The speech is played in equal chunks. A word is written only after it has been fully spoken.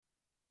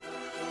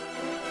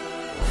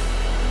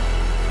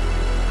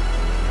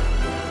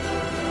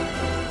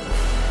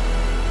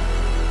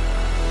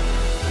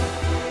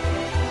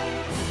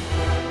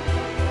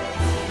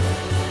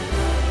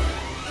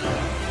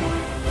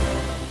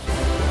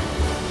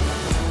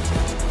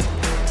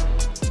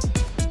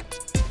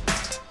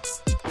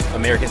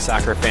American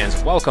soccer fans?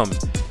 Welcome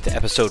to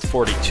episode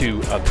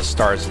 42 of the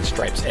Stars and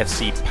Stripes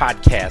FC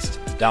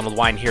podcast. Donald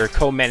Wine here,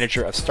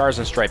 co-manager of Stars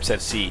and Stripes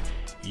FC,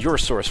 your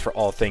source for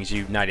all things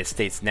United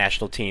States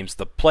national teams,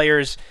 the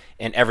players,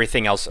 and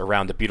everything else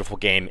around the beautiful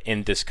game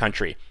in this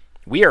country.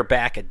 We are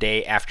back a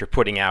day after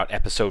putting out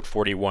episode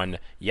 41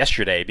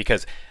 yesterday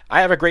because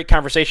I have a great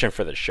conversation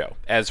for this show.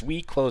 As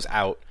we close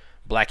out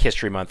Black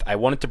History Month, I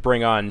wanted to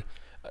bring on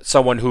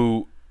someone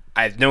who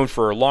I've known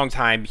for a long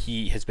time.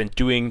 He has been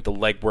doing the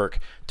legwork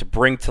to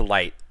bring to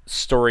light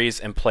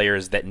stories and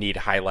players that need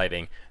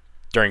highlighting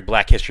during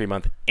Black History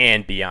Month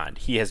and beyond.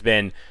 He has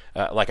been,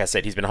 like I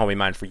said, he's been a homie of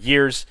mine for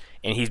years,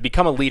 and he's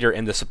become a leader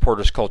in the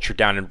supporters culture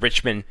down in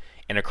Richmond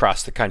and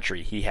across the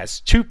country. He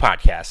has 2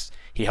 podcasts.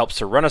 He helps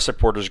to run a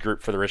supporters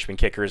group for the Richmond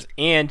Kickers,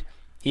 and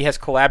he has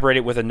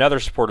collaborated with another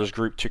supporters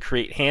group to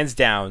create, hands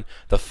down,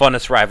 the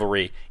funnest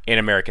rivalry in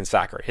American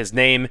soccer. His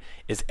name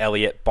is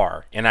Elliot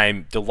Barr, and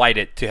I'm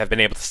delighted to have been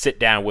able to sit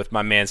down with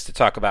my mans to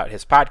talk about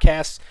his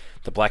podcast,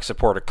 the Black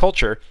Supporter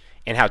Culture,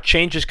 and how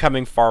change is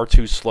coming far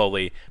too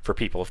slowly for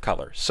people of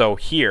color. So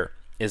here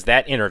is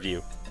that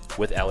interview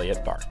with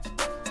Elliot Barr.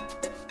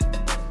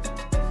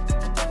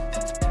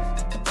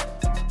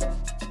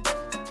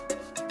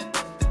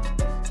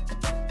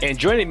 And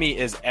joining me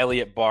is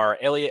Elliot Barr.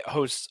 Elliot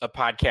hosts a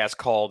podcast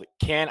called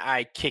Can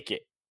I Kick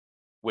It?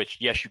 Which,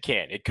 yes, you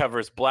can. It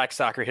covers Black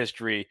soccer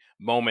history,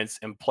 moments,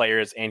 and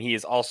players. And he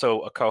is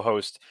also a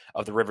co-host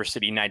of the River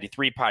City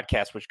 93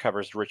 podcast, which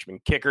covers the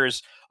Richmond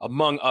Kickers,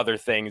 among other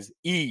things.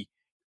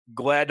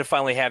 Glad to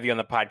finally have you on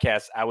the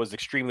podcast. I was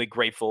extremely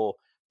grateful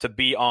to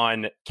be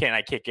on Can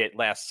I Kick It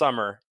last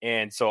summer.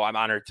 And so I'm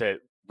honored to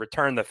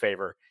return the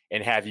favor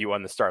and have you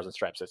on the Stars and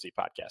Stripes FC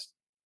podcast.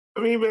 I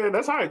mean, man,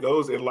 that's how it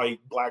goes in like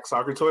Black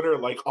soccer Twitter.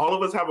 Like all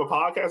of us have a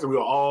podcast, and we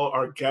all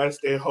are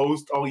guests and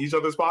hosts on each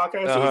other's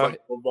podcast. So it's like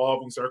a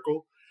revolving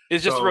circle.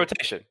 It's just a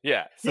rotation,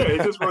 yeah. Yeah,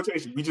 it's just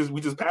rotation. We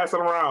just pass it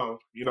around.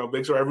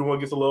 Make sure everyone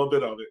gets a little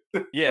bit of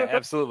it. Yeah,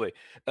 absolutely.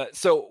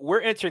 So we're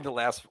entering the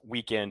last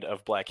weekend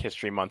of Black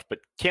History Month, but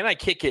Can I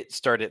Kick It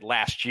started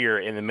last year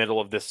in the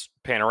middle of this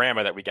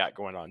panorama that we got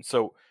going on.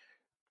 So,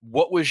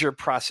 what was your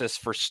process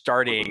for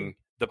starting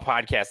the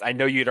podcast? I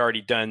know you'd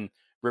already done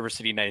River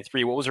City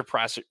 93. What was your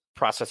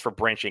process for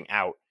branching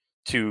out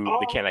to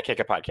the Can I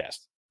Kick It podcast?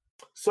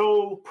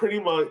 So pretty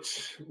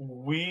much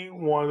we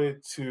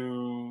wanted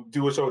to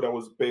do a show that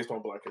was based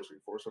on Black history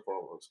first and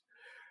foremost.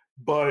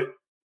 But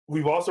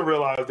we've also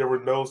realized there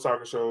were no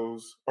soccer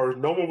shows, or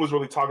no one was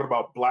really talking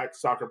about Black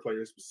soccer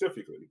players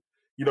specifically.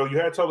 You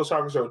had Total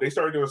Soccer Show. They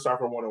started doing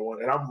Soccer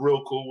 101, and I'm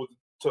real cool with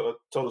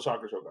Total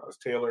Soccer Show guys.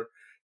 Taylor,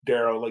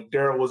 Daryl. Like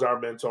Daryl was our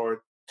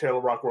mentor.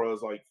 Taylor Rockwell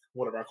is like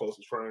one of our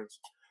closest friends.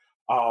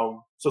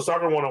 So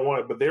Soccer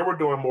 101, but they were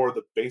doing more of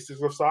the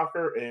basics of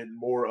soccer and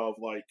more of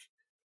like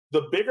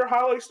the bigger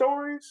highlight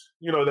stories,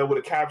 that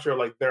would capture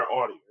like their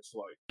audience,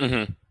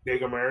 like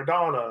Diego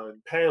Maradona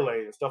and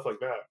Pele and stuff like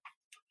that.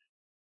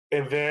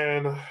 And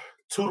then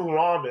Toodle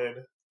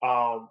Rahman,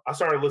 I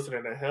started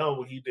listening to him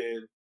when he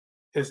did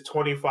his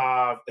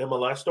 25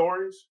 MLS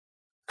stories.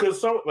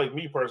 Because like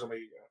me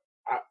personally,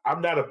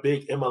 I'm not a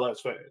big MLS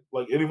fan.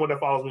 Like anyone that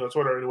follows me on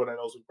Twitter, anyone that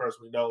knows me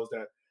personally knows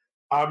that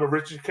I'm a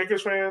Richmond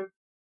Kickers fan.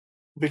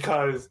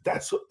 Because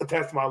that's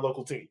my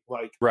local team.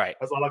 Like, right.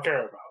 That's all I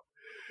care about.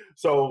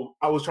 So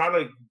I was trying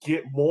to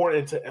get more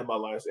into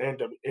MLS and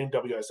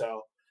NWSL,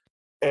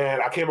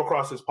 and I came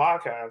across this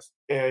podcast.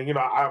 And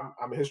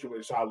I'm a history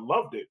major, so I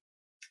loved it.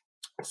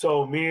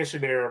 So me and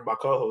Shanair, my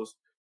co-host,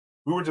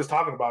 we were just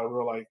talking about it. We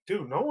were like,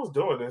 "Dude, no one's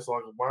doing this.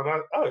 Like, why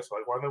not us?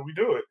 Like, why don't we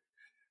do it?"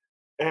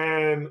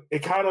 And it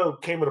kind of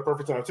came at a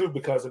perfect time too,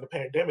 because in the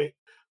pandemic,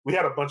 we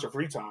had a bunch of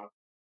free time.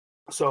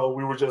 So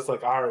we were just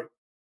like, "All right,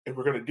 if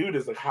we're going to do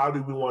this, like, how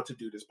do we want to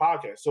do this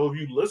podcast?" So if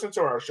you listen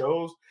to our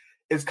shows,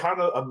 it's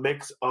kind of a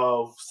mix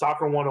of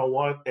Soccer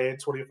 101 and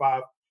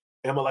 25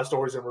 MLS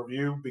stories in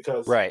review,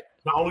 because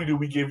not only do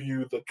we give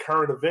you the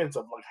current events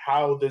of like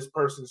how this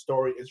person's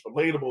story is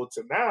relatable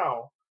to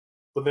now,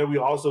 but then we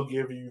also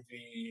give you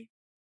the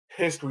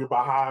history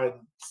behind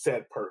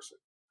said person.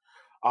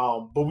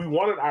 But we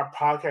wanted our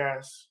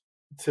podcast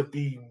to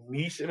be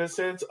niche in a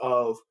sense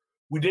of,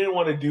 we didn't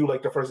want to do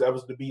like the first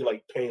episode to be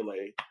like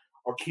Pele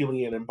or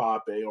Kylian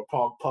Mbappe or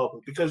Paul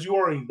Pogba, because you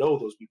already know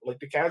those people.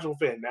 Like the casual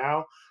fan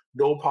now,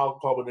 no Paul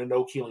Pogba and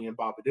no Kylian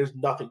Mbappe. There's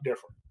nothing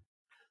different.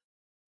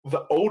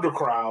 The older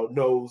crowd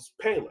knows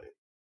Pele.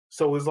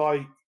 So it's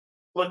like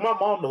my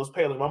mom knows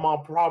Pele. My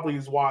mom probably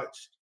has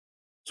watched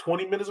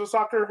 20 minutes of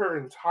soccer her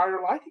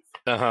entire life.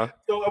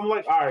 So I'm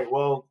like, all right,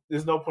 well,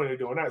 there's no point in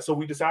doing that. So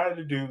we decided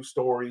to do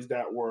stories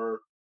that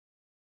were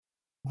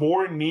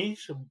more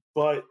niche,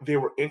 but they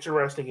were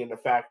interesting in the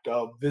fact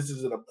of this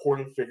is an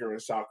important figure in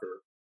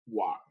soccer.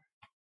 Why?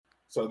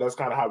 So that's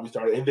kind of how we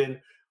started. And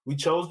then we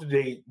chose the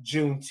date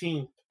June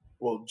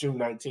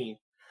 19th,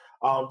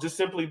 just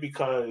simply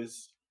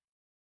because,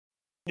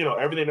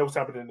 everything that was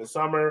happening in the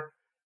summer.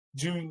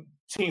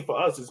 Juneteenth for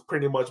us is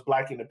pretty much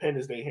Black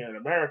Independence Day here in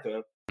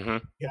America. We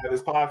had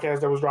this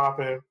podcast that was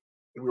dropping,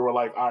 and we were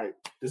like, all right,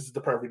 this is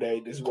the perfect day.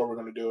 This is where we're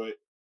going to do it.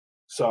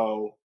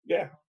 So,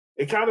 yeah,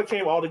 it kind of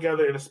came all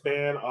together in a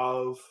span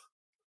of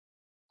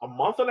a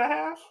month and a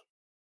half.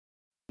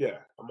 Yeah,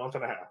 a month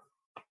and a half.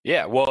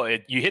 Yeah, well,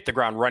 you hit the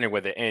ground running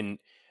with it, and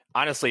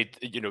honestly,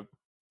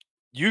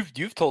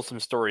 you've told some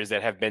stories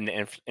that have been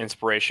the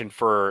inspiration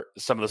for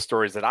some of the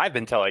stories that I've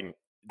been telling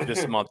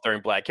this month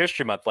during Black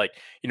History Month. Like,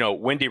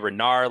 Wendy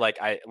Renard, like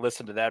I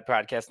listened to that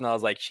podcast and I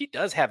was like, she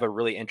does have a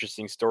really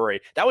interesting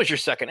story. That was your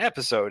second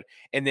episode.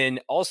 And then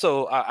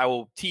also I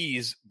will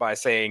tease by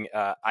saying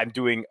I'm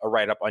doing a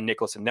write-up on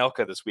Nicholas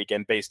Anelka this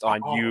weekend based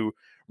on you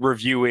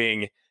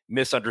reviewing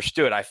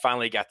Misunderstood. I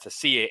finally got to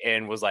see it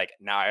and was like,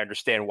 now I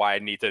understand why I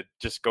need to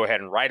just go ahead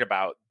and write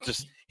about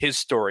just his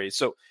story.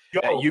 So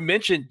you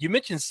mentioned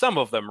some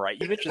of them, right?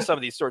 You mentioned some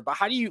of these stories, but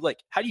how do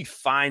you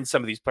find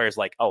some of these players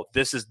like, oh,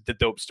 this is the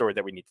dope story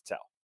that we need to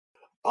tell?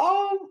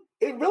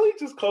 It really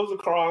just comes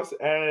across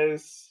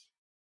as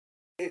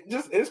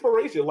just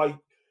inspiration. Like,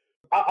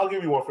 I'll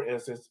give you one, for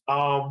instance,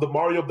 the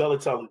Mario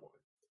Balotelli one.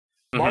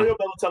 Mm-hmm. Mario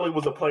Balotelli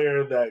was a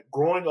player that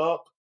growing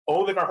up,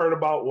 only thing I heard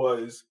about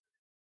was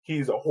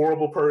he's a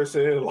horrible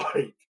person.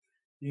 Like,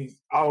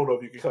 I don't know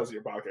if you can cuss in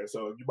your podcast,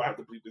 so you might have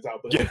to bleep this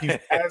out, but he's an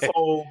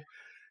asshole.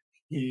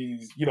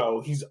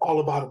 He's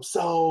all about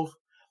himself.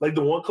 Like,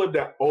 the one clip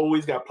that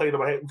always got played in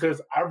my head, because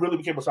I really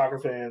became a soccer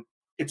fan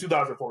in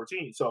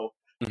 2014. So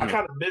I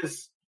kind of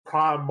miss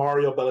prime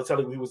Mario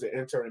Balotelli when he was an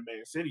intern in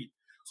Man City.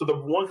 So the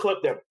one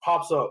clip that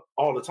pops up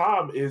all the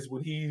time is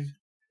when he's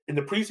in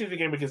the preseason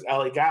game against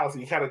LA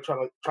Galaxy, he kind of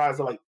tries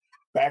to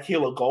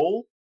backheel a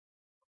goal.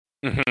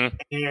 Mm-hmm.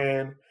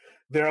 And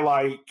they're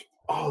like,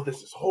 oh,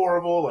 this is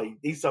horrible. Like,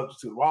 these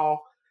subjects too raw.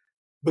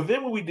 But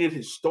then when we did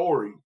his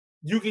story,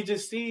 you can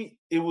just see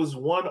it was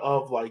one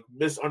of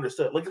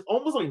misunderstood. Like, it's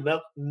almost like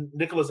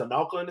Nicholas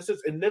Anelka in a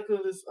sense. And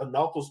Nicholas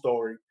Anelka's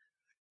story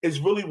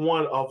is really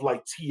one of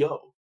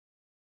T.O.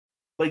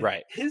 Like,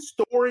 right. His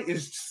story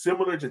is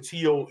similar to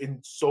T.O. in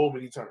so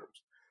many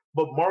terms.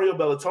 But Mario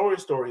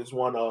Balotelli's story is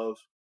one of,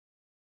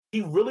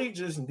 he really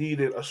just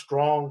needed a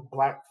strong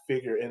black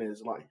figure in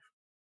his life.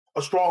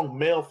 A strong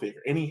male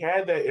figure. And he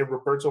had that in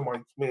Roberto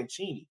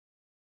Mancini.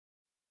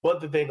 But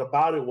the thing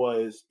about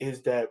it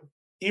is that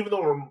even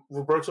though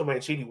Roberto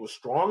Mancini was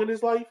strong in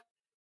his life,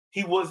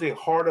 he wasn't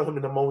hard on him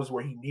in the moments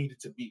where he needed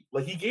to be.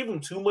 Like, he gave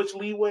him too much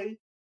leeway.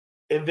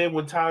 And then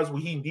when times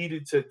when he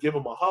needed to give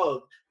him a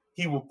hug,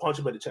 he would punch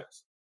him in the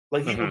chest.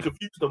 Like, he would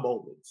confuse the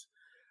moments.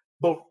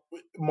 But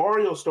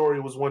Mario's story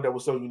was one that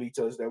was so unique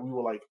to us that we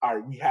were like, all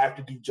right, we have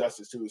to do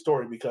justice to his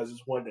story because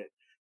it's one that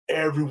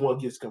everyone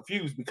gets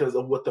confused because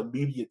of what the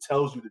media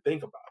tells you to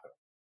think about him.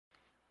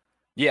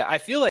 Yeah, I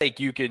feel like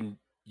you could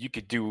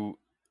do,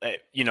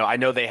 I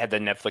know they had the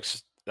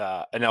Netflix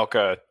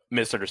Anelka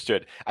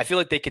Misunderstood. I feel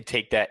like they could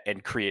take that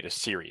and create a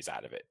series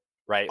out of it,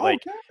 right?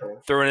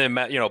 Throwing in,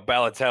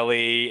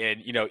 Balotelli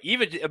and,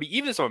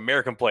 even some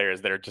American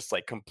players that are just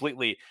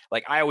completely,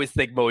 I always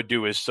think Mo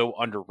Adu is so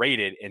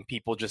underrated and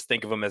people just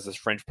think of him as this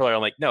French player.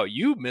 I'm like, no,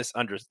 you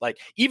misunderstood.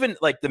 Even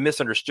the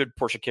misunderstood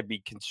portion can be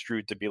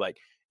construed to be like,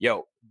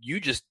 yo, you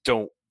just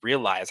don't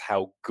realize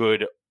how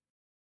good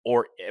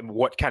or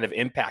what kind of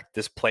impact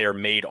this player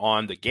made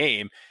on the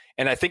game.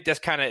 And I think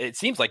it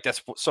seems like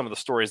that's some of the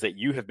stories that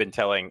you have been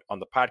telling on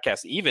the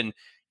podcast, even,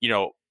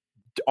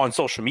 on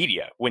social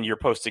media when you're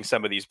posting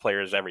some of these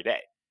players every day.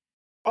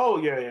 Oh,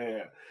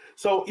 yeah.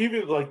 So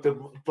even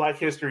the Black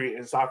History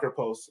and Soccer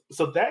posts,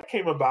 so that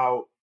came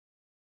about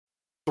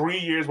 3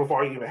 years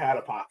before I even had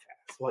a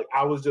podcast.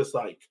 I was just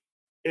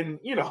and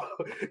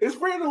it's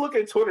weird to look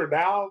at Twitter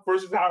now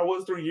versus how it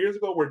was 3 years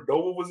ago where no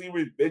one was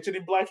even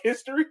mentioning Black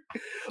History.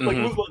 It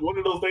was one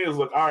of those things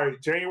all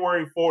right,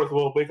 January 4th,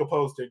 we'll make a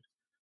posting.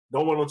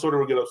 No one on Twitter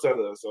will get upset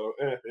at us. So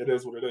it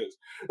is what it is.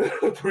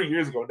 3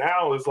 years ago.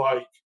 Now it's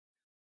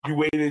you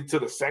waited to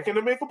the second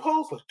to make a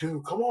post?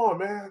 Dude, come on,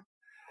 man.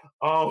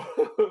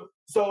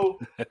 So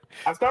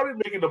I started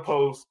making the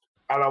post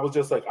and I was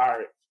just all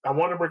right, I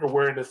want to bring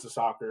awareness to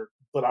soccer,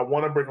 but I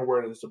want to bring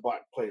awareness to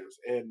Black players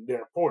and their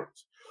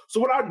importance. So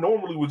what I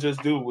normally would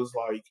just do was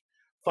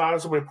find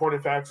some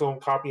important facts on,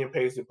 copy and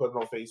paste and put it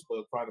on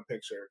Facebook, find a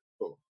picture,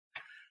 boom.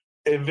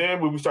 And then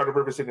when we started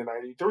River City in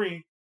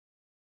 93,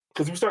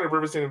 because we started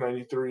River City in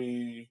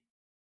 93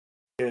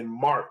 in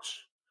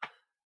March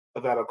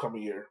of that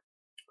upcoming year.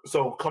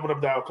 So coming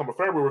up that upcoming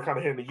February, we're kind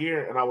of hitting the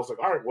year, and I was all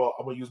right, well,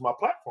 I'm going to use my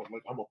platform.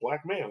 I'm a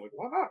Black man.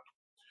 Why not?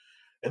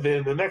 And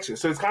then the next year.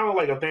 So it's kind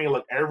of a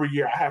thing, every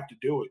year I have to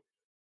do it.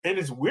 And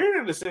it's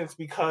weird in a sense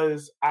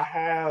because I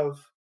have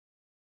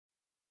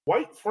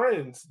white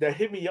friends that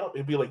hit me up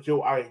and be like,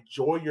 yo, I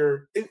enjoy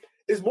your...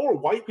 It's more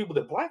white people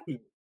than Black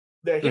people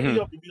that hit me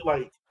up and be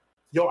like,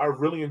 yo, I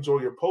really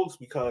enjoy your posts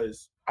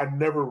because I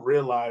never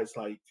realized,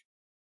 I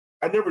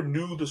never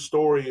knew the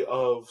story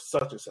of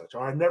such and such,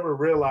 or I never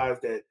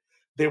realized that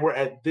they were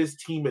at this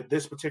team at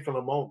this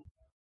particular moment,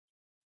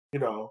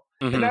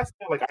 And that's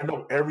I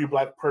know every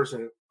Black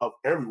person of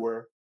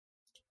everywhere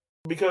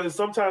because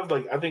sometimes,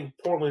 I think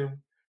Portland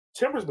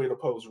Timbers made a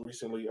post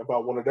recently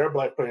about one of their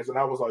Black players, and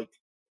I was like,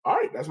 all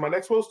right, that's my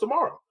next post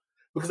tomorrow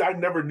because I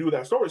never knew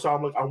that story. So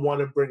I'm I want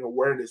to bring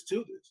awareness to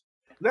this.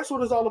 And that's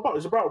what it's all about.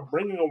 It's about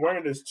bringing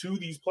awareness to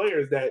these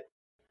players that,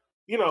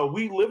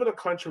 we live in a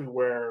country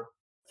where,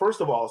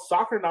 first of all,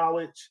 soccer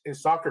knowledge and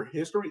soccer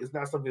history is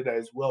not something that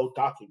is well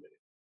documented.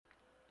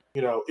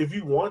 If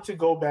you want to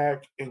go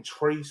back and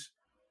trace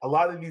a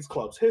lot of these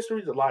clubs'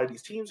 histories, a lot of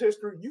these teams'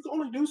 history, you can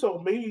only do so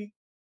maybe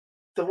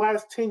the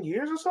last 10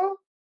 years or so.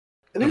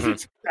 And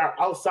these are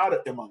outside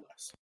of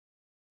MLS.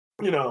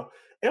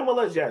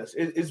 MLS, yes,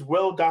 it's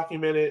well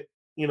documented,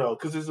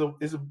 because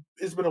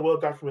it's been a well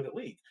documented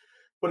league.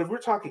 But if we're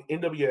talking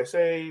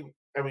NWSA,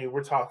 I mean,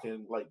 we're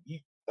talking like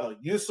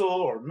USL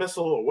or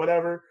Missile or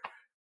whatever,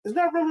 it's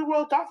not really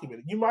well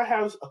documented. You might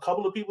have a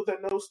couple of people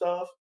that know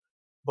stuff,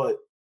 but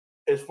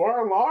as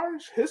far and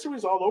large, history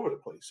is all over the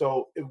place.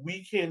 So if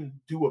we can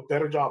do a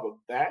better job of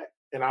that,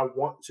 and I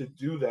want to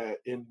do that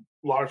in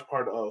large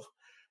part of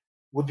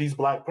with these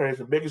Black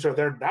players and making sure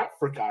they're not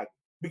forgotten,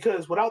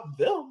 because without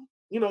them,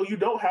 you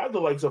don't have the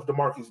likes of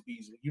DeMarcus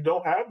Beasley. You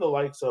don't have the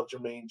likes of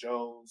Jermaine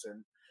Jones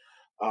and,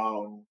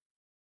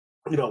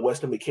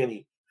 Weston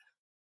McKennie.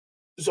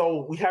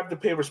 So we have to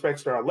pay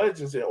respects to our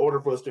legends in order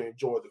for us to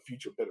enjoy the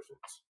future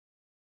benefits.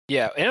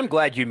 Yeah, and I'm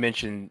glad you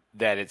mentioned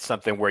that it's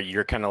something where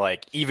you're kind of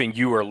like, even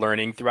you are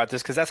learning throughout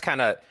this, because that's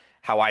kind of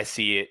how I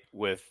see it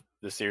with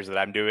the series that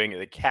I'm doing.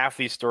 Like half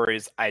these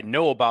stories I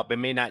know about, but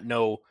may not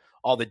know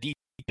all the details.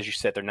 As you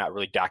said, they're not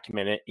really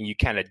documented, and you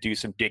kind of do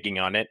some digging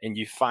on it and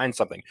you find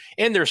something.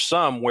 And there's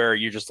some where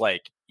you're just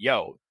like,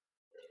 yo,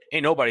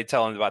 ain't nobody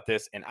telling about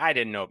this, and I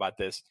didn't know about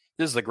this.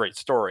 This is a great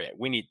story.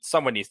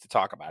 Someone needs to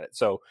talk about it.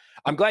 So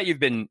I'm glad you've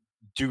been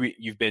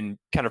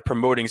kind of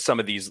promoting some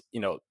of these,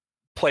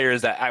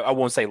 players that I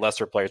won't say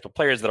lesser players, but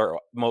players that are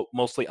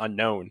mostly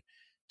unknown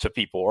to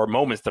people, or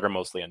moments that are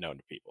mostly unknown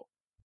to people.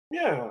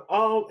 Yeah.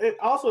 And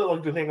also,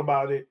 like, the thing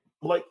about it,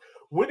 like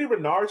Wendy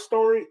Renard's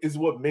story is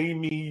what made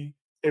me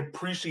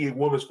appreciate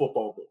women's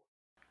football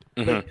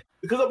more. Like,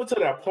 because up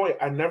until that point,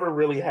 I never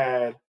really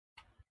had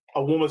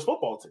a women's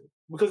football team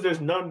because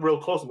there's none real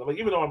close enough. Like,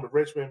 even though I'm in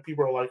Richmond,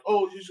 people are like,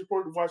 "Oh, you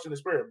support Washington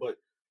Spirit," but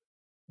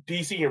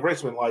DC and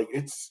Richmond, like,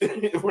 it's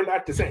we're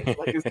not the same.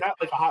 Like, it's not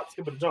like a hot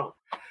skip and a jump.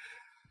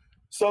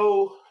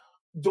 So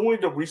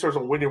doing the research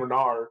on Wendy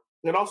Renard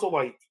and also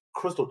like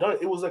Crystal Dunn,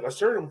 it was like a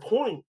certain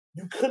point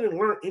you couldn't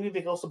learn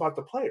anything else about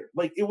the player.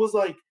 Like, it was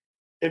like,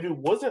 if it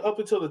wasn't up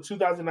until the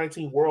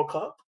 2019 World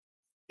Cup,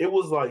 it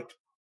was like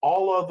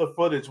all of the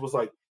footage was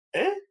like,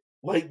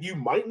 like you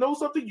might know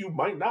something, you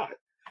might not.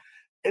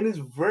 And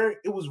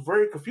it was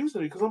very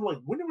confusing because I'm like,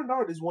 Wendy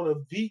Renard is one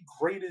of the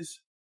greatest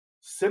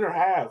center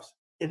halves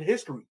in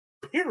history,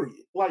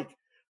 period. Like,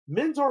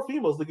 men's or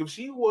females. Like, if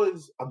she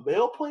was a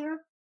male player,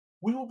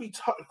 we will be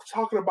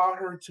talking about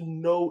her to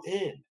no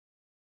end.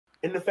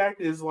 And the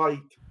fact is, like,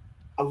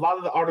 a lot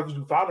of the articles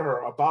we found of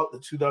her about the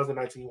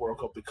 2019 World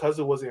Cup, because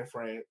it was in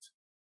France,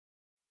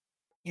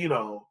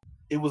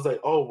 it was like,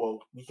 oh, well,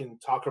 we can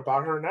talk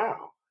about her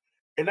now.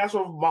 And that's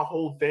what my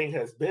whole thing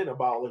has been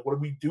about. Like, when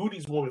we do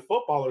these women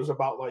footballers,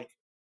 about, like,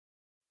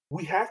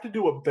 we have to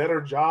do a better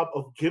job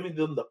of giving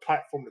them the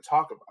platform to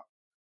talk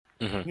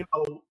about.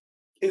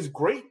 It's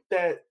great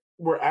that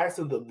we're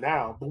asking them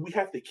now, but we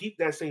have to keep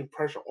that same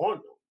pressure on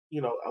them.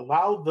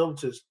 Allow them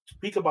to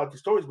speak about the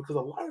stories, because a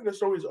lot of the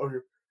stories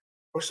are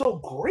so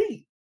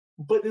great,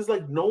 but it's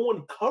like no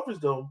one covers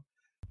them,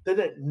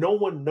 that no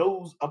one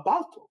knows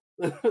about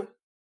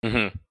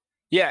them.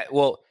 Yeah,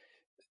 well,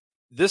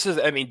 this is,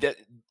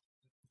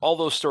 all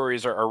those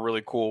stories are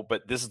really cool,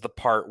 but this is the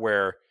part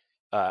where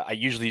I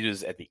usually do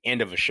this at the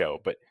end of a show,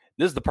 but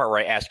this is the part where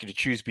I ask you to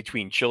choose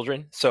between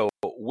children. So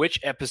which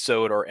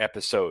episode or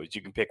episodes,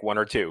 you can pick one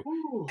or two,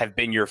 have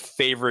been your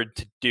favorite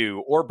to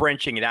do, or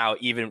branching it out,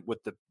 even with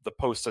the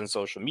posts on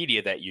social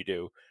media that you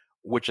do,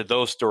 which of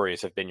those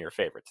stories have been your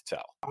favorite to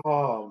tell?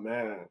 Oh,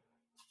 man.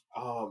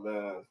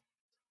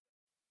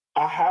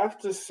 I have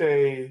to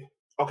say,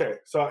 okay,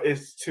 so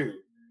it's two.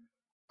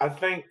 I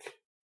think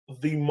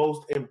the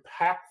most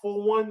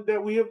impactful one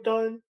that we have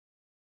done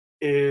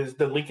is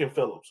the Lincoln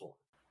Phillips one.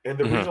 And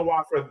the reason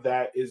why for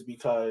that is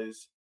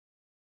because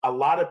a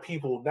lot of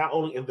people, not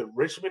only in the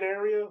Richmond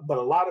area, but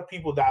a lot of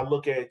people that I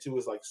look at too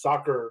as like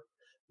soccer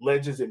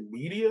legends in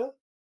media,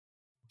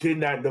 did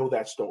not know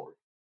that story,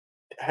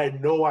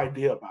 had no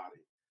idea about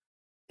it.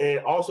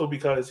 And also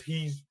because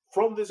he's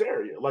from this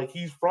area, like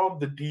he's from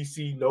the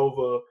DC,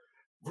 Nova,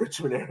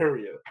 Richmond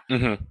area.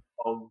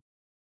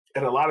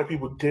 And a lot of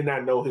people did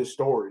not know his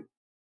story.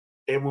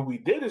 And when we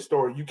did his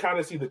story, you kind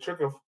of see the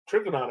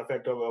trickle-down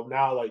effect of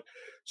now, like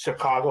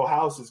Chicago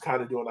House is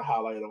kind of doing a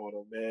highlight on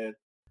him, man.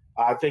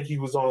 I think he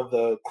was on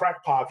the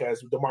Crack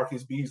podcast with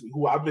DeMarcus Beasley,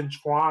 who I've been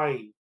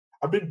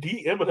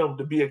DMing him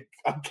to be a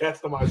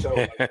guest on my show.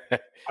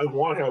 Like, I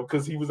want him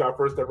because he was our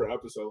first ever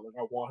episode. Like,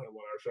 I want him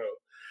on our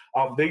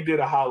show. They did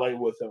a highlight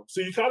with him.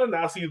 So you kind of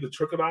now see the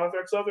trickle-down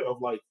effects of it,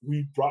 of like,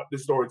 we brought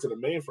this story to the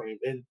mainframe.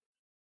 And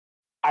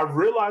I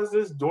realized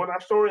this during our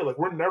story, like,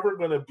 we're never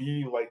going to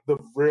be like the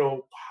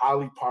real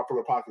highly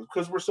popular podcast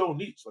because we're so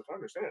niche. Like, I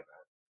understand that.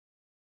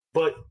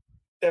 But,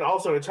 and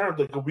also in terms,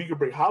 like, we could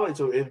bring highlights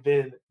to it, and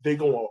then they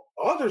go on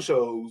other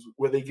shows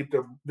where they get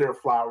their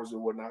flowers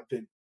and whatnot,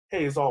 then,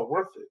 hey, it's all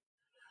worth it.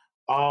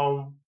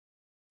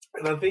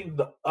 And I think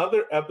the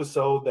other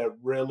episode that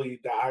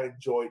I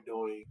enjoyed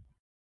doing,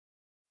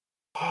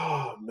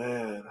 oh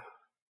man,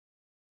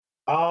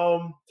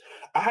 I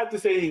have to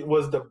say it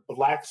was the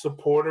Black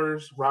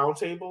Supporters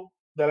Roundtable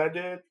that I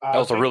did. That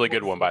was a really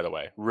good one, by the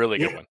way. Really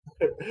good one.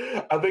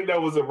 I think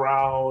that was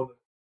around.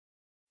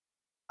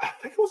 I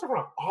think it was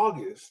around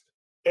August,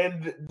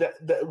 and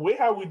the way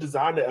how we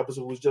designed the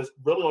episode was just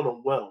really on a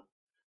whim.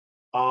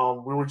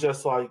 We were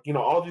just like,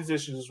 all these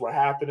issues were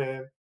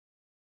happening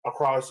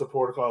across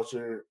supporter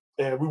culture,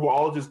 and we were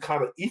all just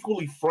kind of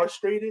equally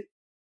frustrated.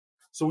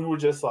 So we were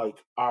just like,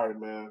 all right,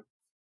 man,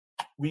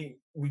 we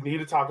need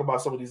to talk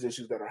about some of these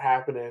issues that are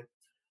happening.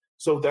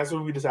 So that's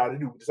what we decided to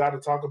do. We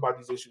decided to talk about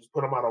these issues,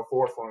 put them out on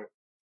forefront.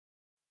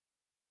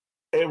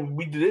 And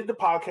we did the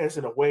podcast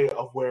in a way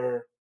of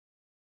where,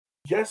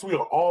 yes, we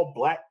are all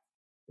black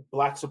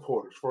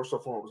supporters, first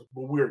and foremost,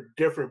 but we're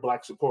different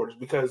black supporters,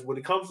 because when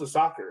it comes to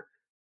soccer,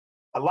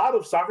 a lot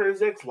of soccer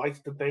execs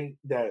like to think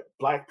that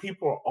black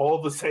people are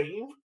all the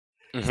same.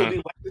 Mm-hmm. So they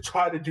like to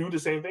try to do the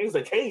same things.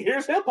 Like, hey,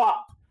 here's hip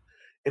hop.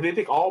 And they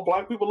think all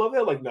black people love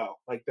that. Like, no,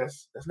 like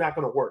that's not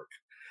going to work.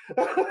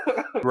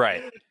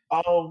 Right.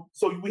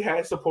 So we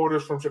had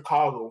supporters from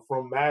Chicago,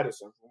 from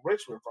Madison, from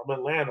Richmond, from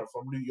Atlanta,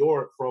 from New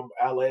York, from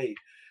LA,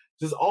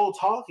 just all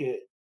talking,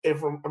 and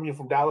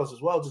from Dallas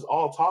as well, just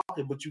all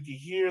talking. But you can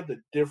hear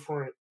the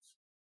difference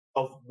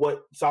of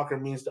what soccer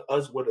means to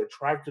us, what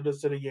attracted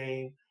us to the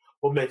game,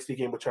 what makes the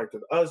game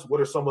attractive to us,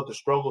 what are some of the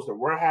struggles that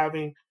we're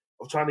having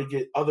of trying to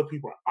get other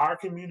people in our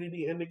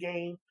community in the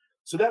game.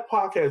 So that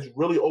podcast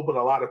really opened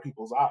a lot of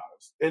people's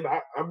eyes, and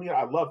I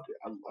loved it.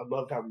 I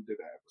loved how we did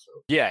that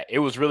episode. Yeah, it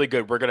was really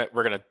good. We're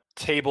gonna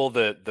table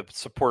the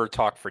supporter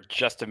talk for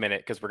just a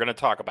minute, because we're gonna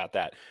talk about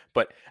that.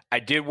 But I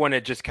did want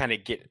to just kind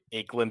of get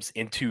a glimpse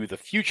into the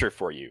future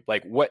for you.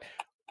 Like,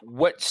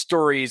 what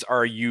stories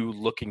are you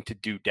looking to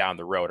do down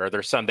the road? Are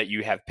there some that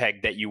you have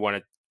pegged that you want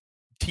to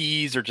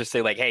tease, or just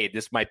say like, hey,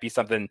 this might be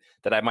something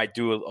that I might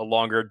do a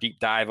longer deep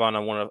dive on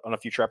a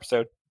future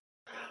episode?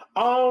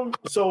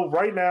 So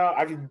right now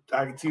I can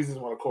tease this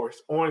one, of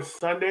course. On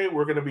Sunday,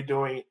 we're going to be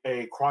doing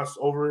a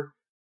crossover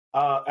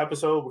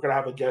episode. We're going to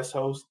have a guest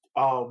host,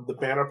 the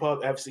Banner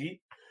Pub FC.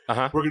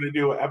 Uh-huh. We're going to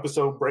do an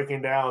episode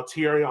breaking down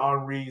Thierry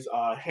Henry's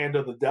Hand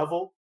of the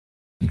Devil.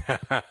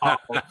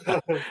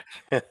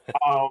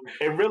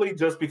 And really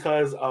just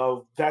because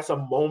of that's a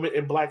moment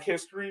in Black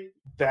history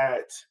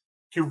that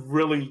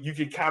you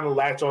can kind of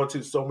latch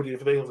onto so many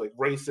different things like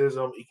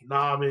racism,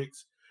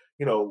 economics,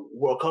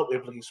 World Cup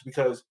implications,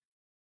 because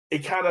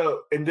it kind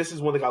of, and this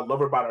is one thing I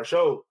love about our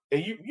show,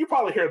 and you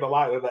probably hear it a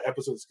lot of the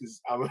episodes because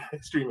I'm an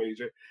extreme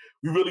agent.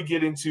 We really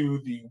get into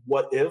the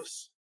what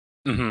ifs.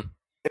 Mm-hmm.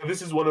 And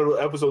this is one of the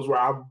episodes where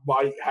I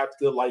might have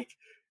to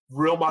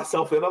reel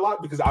myself in a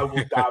lot, because I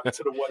will dive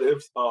into the what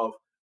ifs of,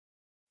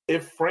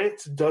 if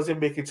France doesn't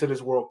make it to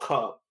this World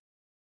Cup,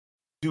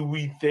 do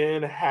we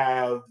then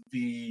have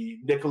the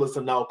Nicolas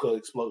Anelka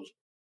explosion?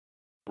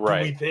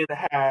 Right. Do we then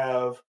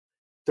have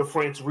the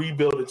France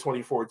rebuild in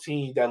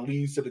 2014 that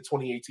leads to the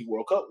 2018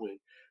 World Cup win?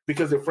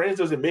 Because if France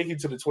doesn't make it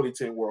to the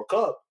 2010 World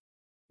Cup,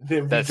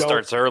 then that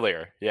starts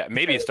earlier. Yeah,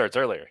 maybe it starts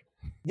earlier.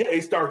 Yeah,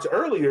 it starts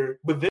earlier,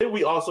 but then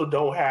we also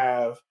don't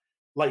have,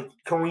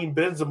 Karim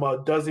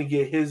Benzema doesn't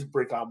get his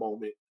breakout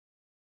moment.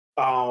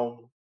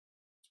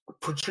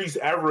 Patrice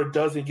Evra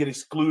doesn't get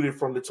excluded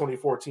from the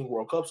 2014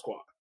 World Cup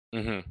squad.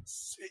 Mm-hmm.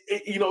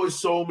 It's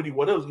so many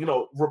what else.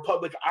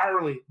 Republic of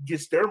Ireland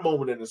gets their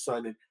moment in the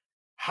sun, and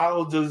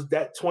how does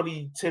that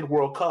 2010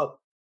 World Cup,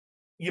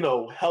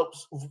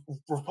 helps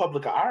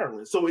Republic of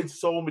Ireland? So it's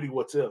so many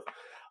what's if.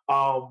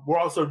 We're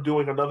also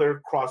doing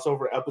another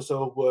crossover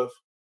episode with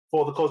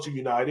For the Culture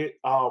United.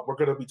 We're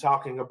going to be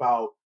talking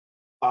about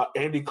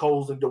Andy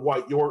Coles and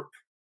Dwight York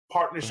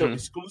partnership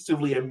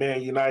exclusively in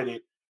Man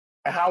United,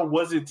 and how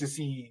was it to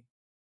see?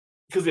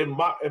 Because in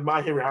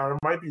my hearing, I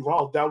might be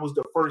wrong, that was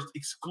the first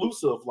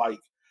exclusive,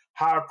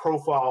 high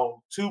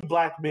profile two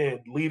Black men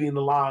leading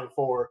the line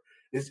for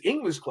this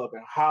English club,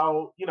 and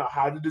how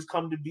did this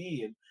come to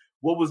be, and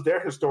what was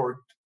their historic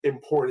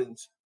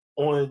importance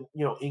on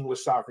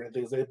English soccer and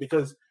things like that?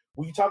 Because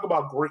when you talk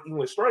about great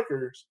English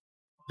strikers,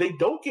 they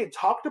don't get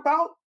talked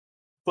about,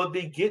 but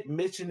they get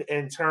mentioned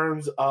in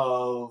terms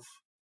of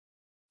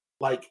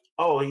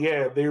oh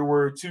yeah, there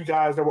were two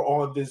guys that were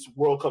on this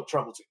World Cup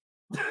trouble team.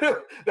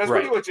 That's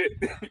pretty much it.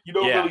 You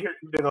don't really hear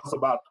anything else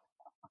about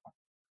them.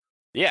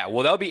 Yeah,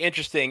 well, that'll be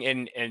interesting,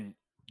 and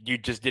you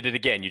just did it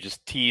again. You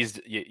just teased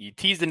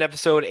an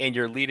episode, and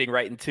you're leading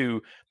right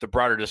into the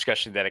broader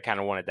discussion that I kind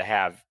of wanted to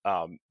have.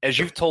 As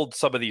you've told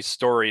some of these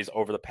stories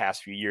over the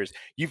past few years,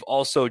 you've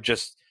also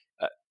just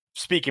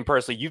speaking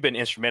personally, you've been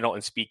instrumental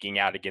in speaking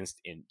out against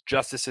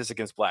injustices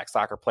against Black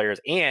soccer players,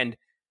 and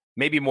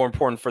maybe more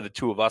important for the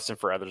two of us and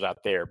for others out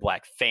there,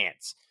 Black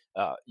fans.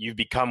 You've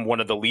become one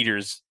of the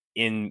leaders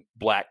in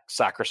Black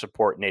soccer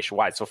support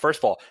nationwide. So first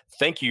of all,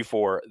 thank you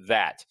for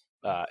that.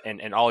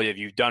 And all of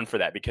you've done for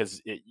that,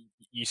 because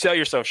you sell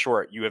yourself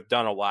short. You have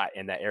done a lot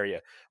in that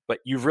area, but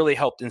you've really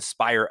helped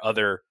inspire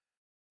other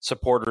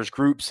supporters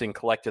groups and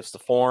collectives to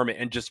form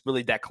and just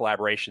really that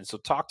collaboration. So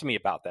talk to me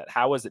about that.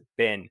 How has it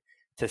been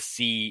to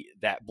see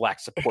that Black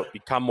support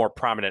become more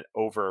prominent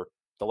over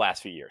the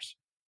last few years?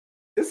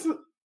 It's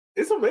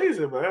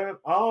amazing, man.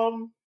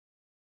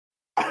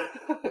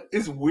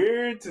 It's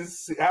weird to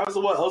see, have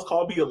someone else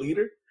call me a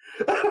leader.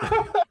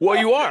 Well,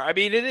 you are. I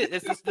mean,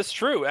 it's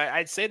true.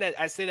 I say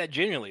that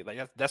genuinely.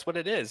 Like that's what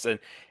it is,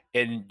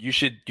 and you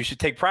should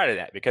take pride in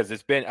that, because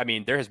it's been. I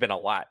mean, there has been a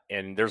lot,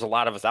 and there's a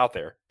lot of us out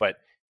there, but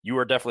you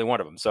are definitely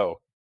one of them. So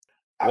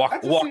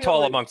walk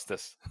tall amongst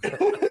us.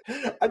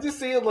 I just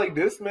see it like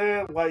this,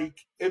 man. Like,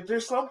 if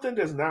there's something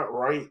that's not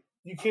right,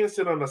 you can't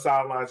sit on the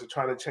sidelines and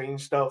try to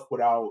change stuff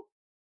without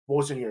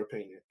voicing your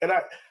opinion. And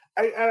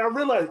I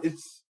realize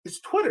it's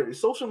Twitter,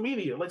 it's social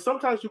media. Like,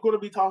 sometimes you're going to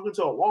be talking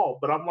to a wall,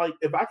 but I'm like,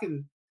 if I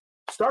can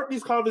start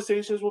these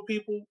conversations with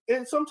people,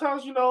 and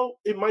sometimes,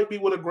 it might be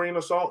with a grain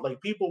of salt. Like,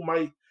 people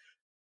might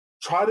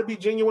try to be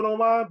genuine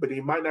online, but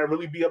they might not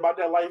really be about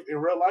that life in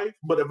real life.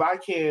 But if I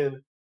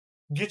can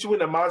get you in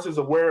the mindsets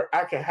of where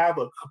I can have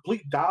a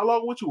complete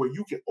dialogue with you, where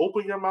you can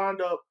open your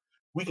mind up,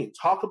 we can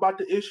talk about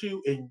the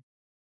issue, and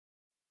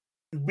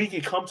we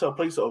can come to a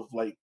place of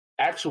like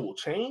actual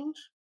change,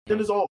 then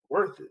it's all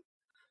worth it.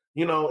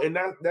 And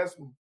that's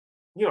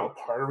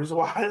part of the reason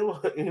why I'm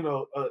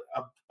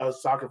a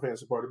soccer fan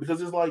supporter,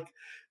 because it's like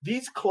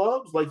these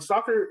clubs, like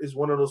soccer is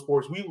one of those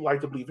sports we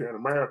like to believe here in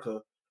America,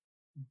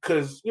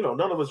 because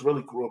none of us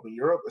really grew up in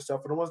Europe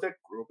except for the ones that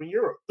grew up in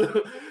Europe.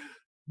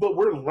 But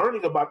we're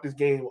learning about this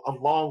game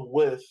along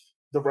with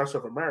the rest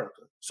of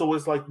America. So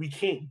it's like we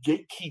can't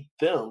gatekeep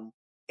them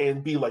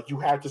and be like, you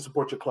have to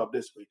support your club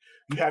this way.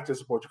 You have to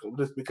support your club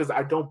this, because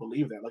I don't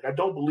believe that. Like, I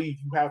don't believe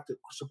you have to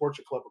support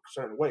your club a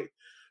certain way.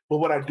 But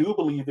what I do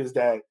believe is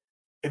that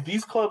if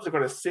these clubs are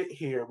going to sit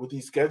here with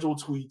these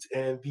scheduled tweets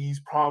and these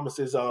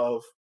promises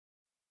of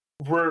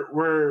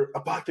we're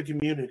about the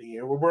community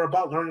and we're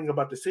about learning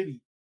about the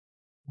city,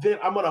 then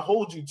I'm going to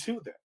hold you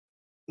to that.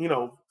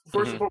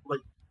 First of all,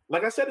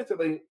 like I said it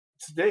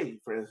today,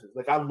 for instance,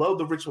 like, I love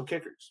the Richmond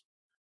Kickers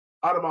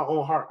out of my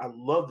own heart. I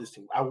love this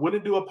team. I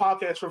wouldn't do a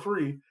podcast for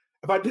free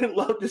if I didn't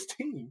love this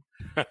team.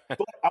 But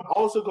I'm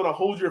also going to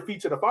hold your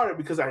feet to the fire,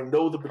 because I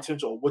know the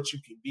potential of what you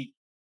can be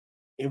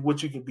and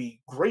what you can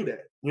be great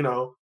at,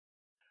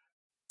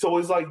 So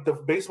it's like the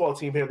baseball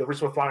team here, the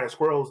Richmond Flying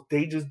Squirrels,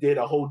 they just did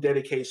a whole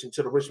dedication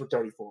to the Richmond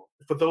 34.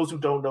 For those who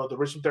don't know, the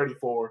Richmond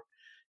 34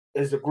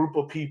 is a group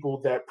of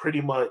people that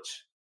pretty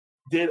much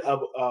did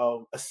a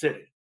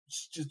sitting.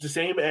 Just the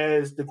same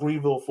as the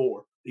Greenville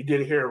Four. They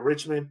did it here in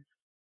Richmond,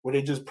 where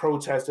they just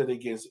protested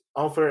against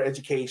unfair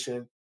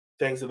education,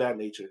 things of that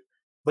nature.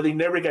 But they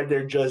never got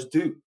their just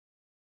due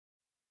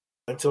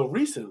until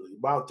recently,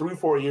 about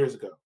 3-4 years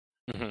ago.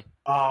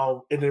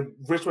 And then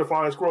Richmond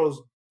Flying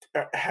Squirrels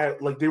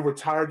they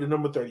retired the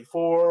number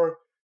 34.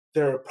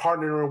 They're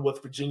partnering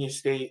with Virginia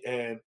State,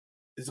 and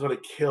it's going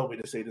to kill me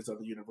to say this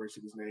other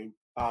university's name.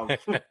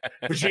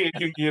 Virginia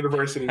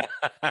University.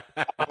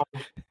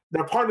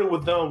 They're partnering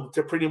with them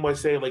to pretty much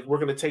say, like, we're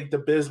going to take the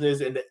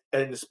business and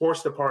the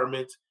sports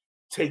department,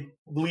 take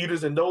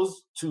leaders in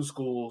those two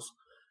schools,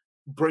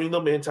 bring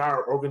them into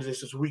our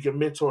organization so we can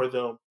mentor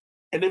them.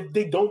 And if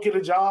they don't get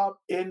a job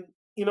in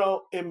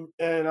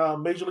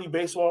Major League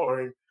Baseball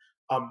or in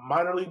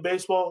minor league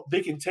baseball,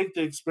 they can take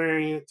the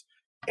experience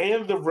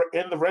and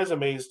the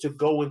resumes to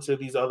go into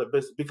these other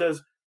businesses.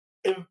 Because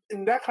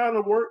in that kind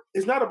of work,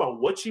 it's not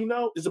about what you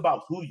know, it's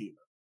about who you know.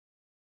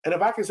 And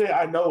if I can say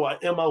I know an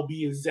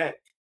MLB exec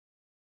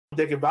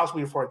that can vouch for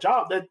me for a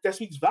job, that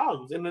speaks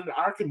volumes. And in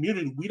our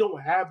community, we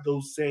don't have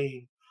those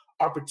same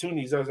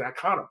opportunities as our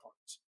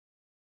counterparts.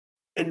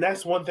 And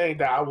that's one thing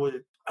that I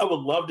would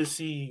love to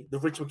see the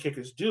Richmond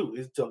Kickers do,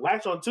 is to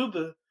latch onto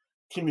the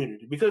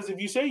community. Because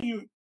if you say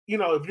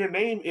if your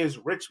name is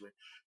Richmond,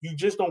 you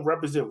just don't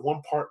represent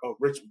one part of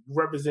Richmond. You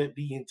represent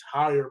the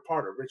entire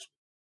part of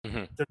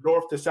Richmond. The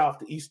north to south,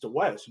 the east to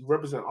west. You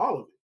represent all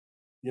of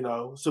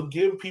it. So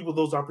give people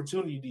those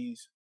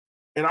opportunities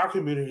in our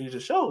community to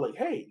show, like,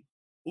 hey,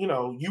 you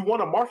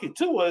want to market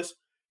to us,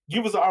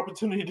 give us an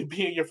opportunity to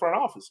be in your front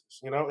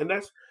offices, and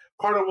that's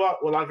part of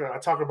what I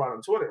talk about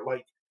on Twitter.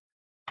 Like,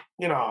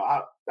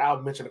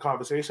 I'll mention the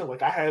conversation.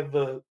 Like, I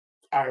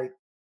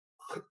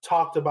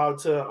talked about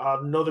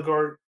to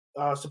Northern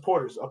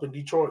supporters up in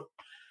Detroit.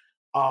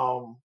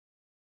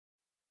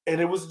 And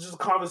it was just a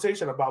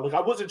conversation about, like, I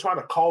wasn't trying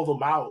to call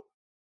them out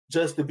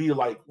just to be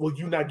like, well,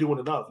 you're not doing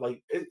enough.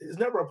 Like, it's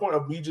never a point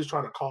of me just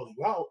trying to call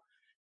you out.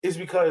 It's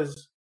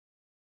because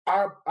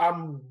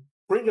I'm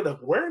bringing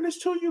awareness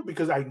to you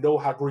because I know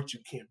how great you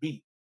can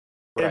be.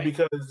 Right. And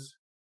because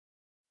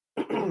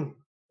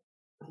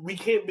we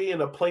can't be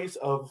in a place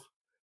of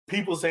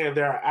people saying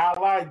they're an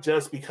ally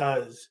just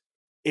because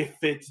it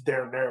fits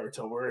their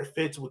narrative or it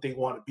fits what they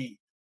want to be.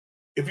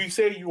 If you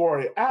say you are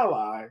an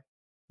ally,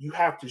 you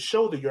have to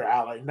show that you're an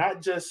ally,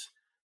 not just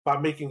by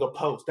making a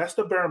post. That's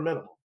the bare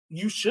minimum.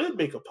 You should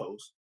make a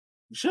post.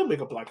 You should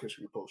make a Black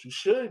History post. You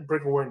should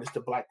bring awareness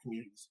to Black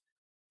communities.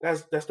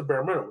 That's the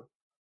bare minimum.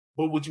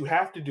 But what you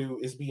have to do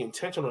is be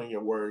intentional in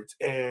your words.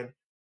 And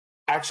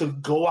actually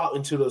go out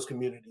into those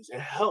communities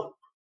and help.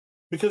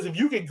 Because if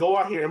you can go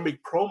out here and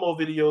make promo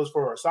videos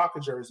for a soccer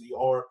jersey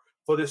or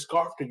for this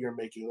scarf that you're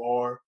making,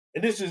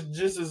 and this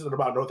isn't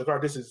about Northern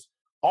Guard, this is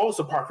all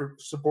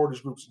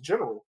supporters groups in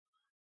general.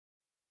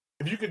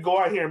 If you could go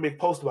out here and make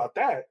posts about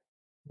that,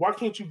 why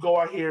can't you go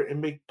out here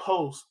and make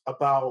posts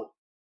about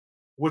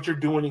what you're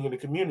doing in the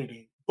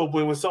community? But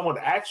when someone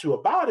asks you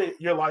about it,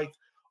 you're like,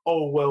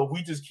 oh, well,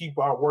 we just keep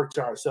our work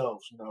to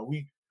ourselves.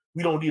 We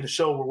don't need to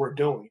show what we're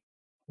doing.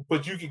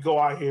 But you could go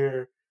out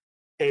here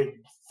and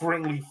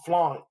friendly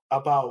flaunt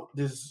about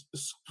this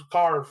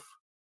scarf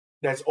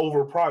that's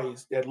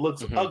overpriced, that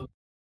looks ugly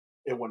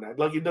and whatnot.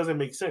 Like, it doesn't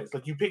make sense.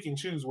 Like, you pick and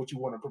choose what you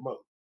want to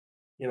promote,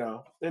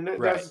 and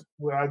that's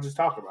what I just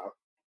talk about.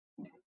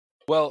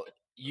 Well,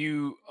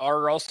 you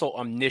are also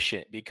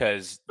omniscient,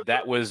 because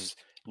that was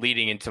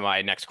leading into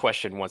my next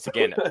question once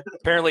again.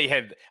 Apparently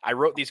I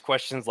wrote these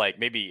questions like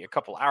maybe a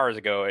couple hours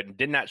ago and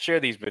did not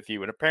share these with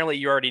you, and apparently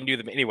you already knew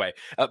them anyway.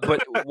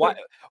 But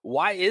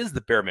why is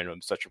the bare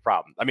minimum such a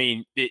problem? I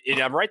mean,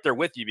 I'm right there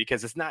with you,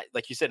 because it's not,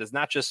 like you said, it's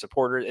not just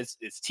supporters,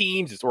 it's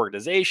teams, it's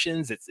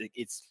organizations,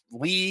 it's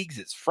leagues,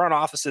 it's front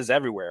offices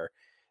everywhere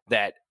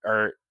that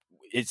are.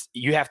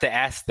 You have to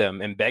ask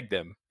them and beg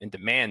them and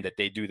demand that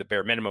they do the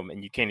bare minimum,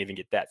 and you can't even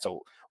get that.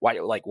 So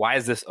why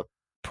is this a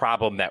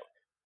problem that,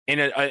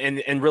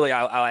 and really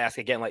I'll ask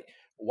again, like,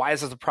 why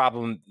is this a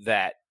problem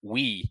that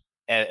we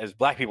as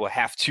Black people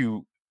have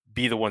to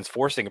be the ones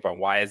forcing upon?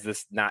 Why is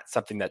this not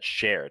something that's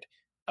shared?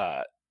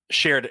 I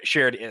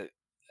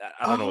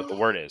don't know what the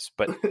word is,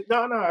 but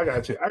no, I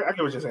got you. I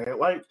get what you're saying.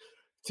 Like,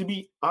 to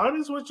be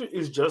honest with you,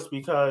 is just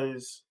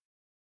because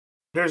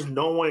there's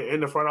no one in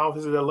the front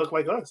office that look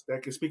like us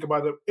that can speak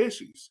about the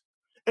issues.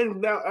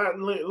 And now,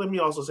 let me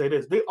also say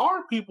this. There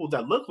are people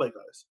that look like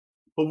us,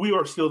 but we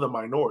are still the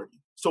minority.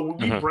 So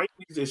when we bring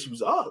these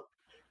issues up,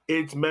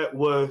 it's met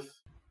with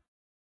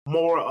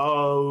more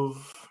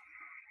of,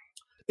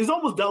 it's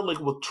almost dealt like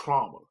with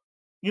trauma.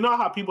 You know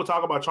how people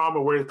talk about trauma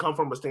where it comes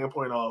from a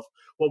standpoint of,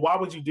 well, why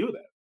would you do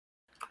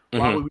that?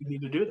 Why would we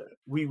need to do that?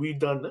 We've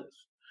done this.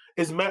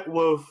 It's met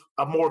with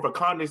a more of a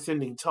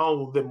condescending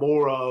tone than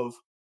more of,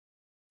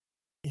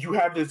 you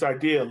have this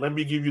idea, let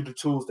me give you the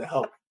tools to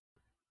help.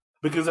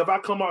 Because if I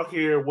come out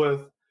here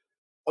with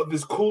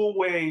this cool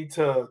way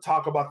to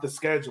talk about the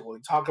schedule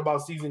and talk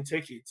about season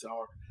tickets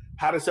or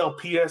how to sell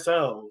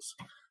PSLs,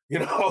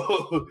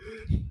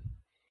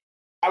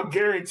 I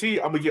guarantee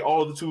I'm going to get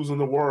all the tools in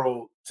the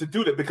world to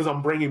do that, because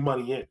I'm bringing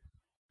money in.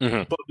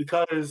 But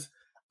because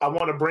I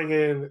want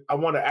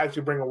to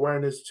actually bring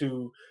awareness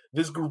to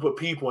this group of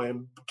people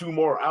and do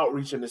more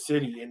outreach in the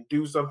city and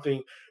do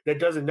something that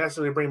doesn't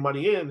necessarily bring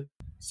money in,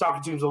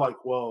 soccer teams are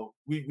like, well,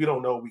 we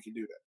don't know we can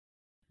do that.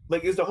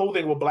 Like, it's the whole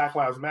thing with Black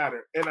Lives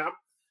Matter.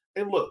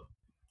 And look,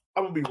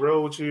 I'm gonna be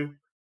real with you,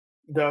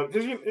 because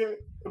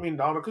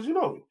Donald, because you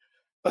know me.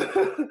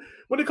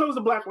 When it comes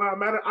to Black Lives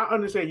Matter, I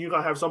understand you're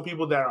gonna have some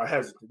people that are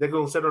hesitant. They're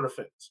gonna sit on the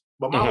fence.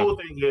 But my whole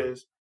thing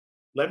is,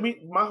 let me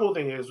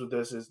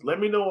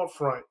know up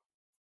front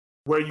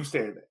where you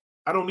stand at.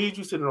 I don't need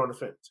you sitting on the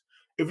fence.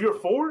 If you're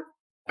for it,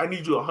 I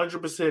need you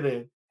 100%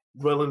 in,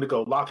 willing to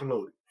go, lock and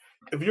loaded.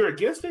 If you're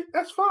against it,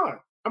 that's fine.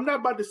 I'm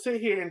not about to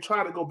sit here and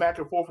try to go back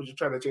and forth with you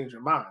trying to change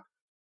your mind,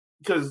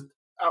 because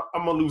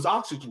I'm going to lose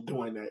oxygen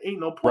doing that.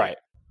 Ain't no point. Right.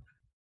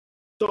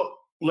 So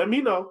let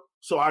me know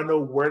so I know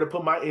where to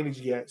put my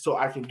energy at so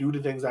I can do the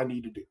things I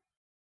need to do.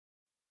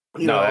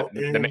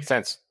 That makes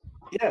sense.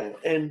 Yeah,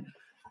 and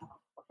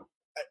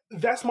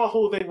that's my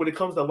whole thing when it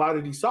comes to a lot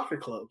of these soccer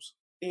clubs,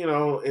 and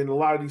a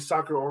lot of these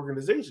soccer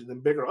organizations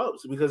and bigger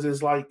ups, because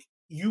it's like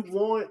you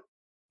want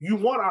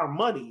our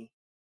money,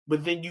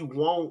 but then you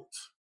won't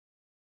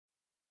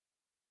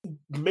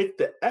make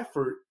the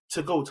effort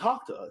to go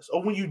talk to us.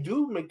 Or when you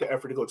do make the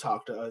effort to go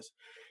talk to us,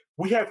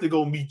 we have to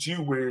go meet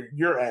you where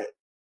you're at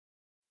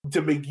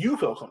to make you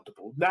feel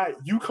comfortable. Not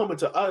you coming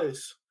to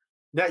us,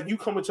 not you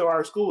coming to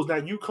our schools,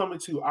 not you coming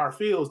to our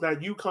fields,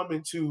 not you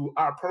coming to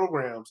our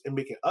programs and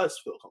making us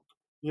feel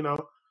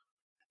comfortable,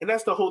 And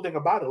that's the whole thing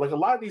about it. Like, a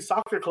lot of these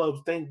soccer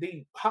clubs think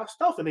they hot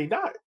stuff and they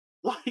not.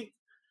 Like,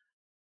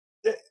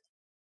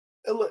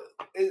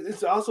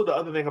 it's also the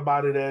other thing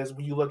about it is,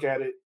 when you look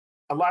at it,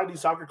 a lot of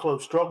these soccer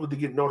clubs struggle to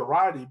get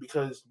notoriety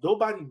because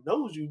nobody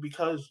knows you,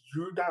 because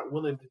you're not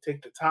willing to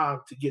take the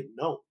time to get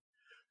known.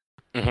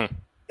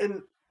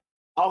 And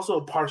also,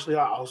 partially,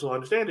 I also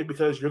understand it,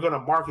 because you're going to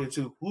market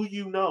to who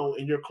you know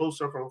in your close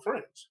circle of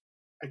friends.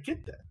 I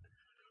get that.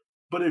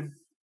 But if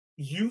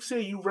you say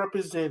you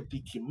represent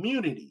the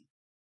community,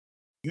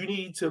 you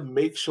need to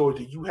make sure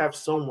that you have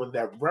someone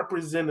that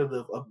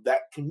representative of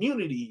that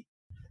community.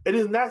 It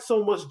is not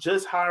so much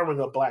just hiring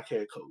a Black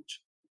head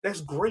coach.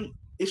 That's great.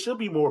 It should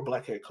be more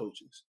Black head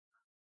coaches.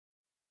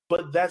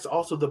 But that's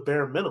also the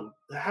bare minimum.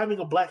 Having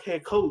a Black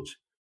head coach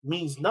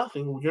means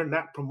nothing when you're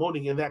not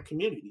promoting in that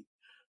community.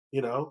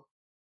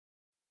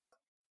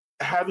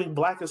 Having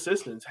Black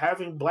assistants,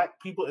 having Black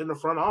people in the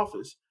front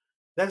office,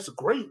 that's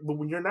great. But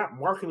when you're not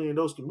marketing in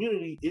those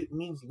communities, it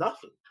means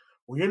nothing.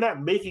 When you're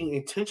not making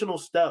intentional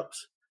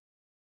steps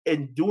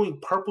and doing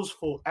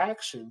purposeful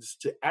actions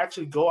to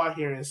actually go out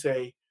here and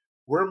say,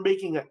 we're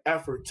making an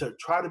effort to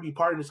try to be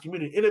part of this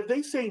community. And if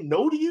they say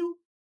no to you,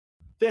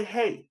 then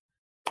hey,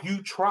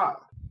 you tried.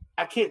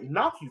 I can't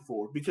knock you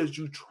for it because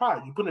you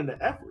tried. You put in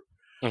the effort.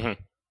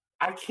 Mm-hmm.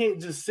 I can't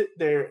just sit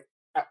there.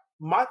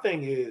 My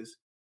thing is,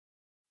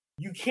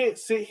 you can't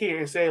sit here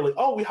and say, like,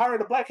 oh, we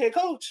hired a black head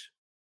coach.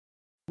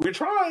 We're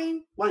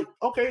trying. Like,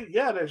 okay,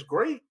 yeah, that's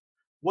great.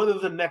 What are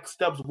the next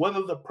steps? What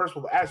are the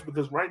purposeful actions?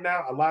 Because right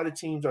now, a lot of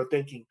teams are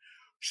thinking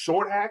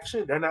short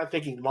action. They're not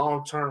thinking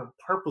long-term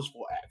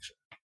purposeful action.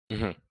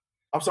 Mm-hmm.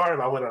 I'm sorry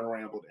if I went on a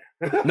ramble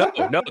there.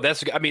 No,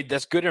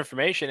 that's good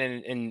information.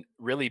 And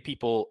really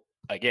people,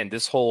 again,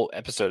 this whole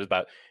episode is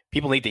about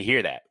people need to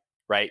hear that,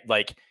 right?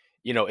 Like,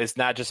 it's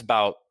not just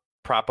about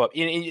prop up.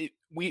 And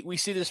we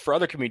see this for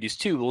other communities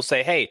too. We'll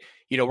say, hey,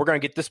 we're going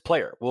to get this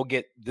player. We'll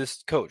get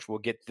this coach. We'll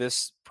get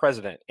this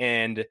president.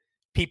 And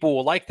people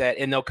will like that.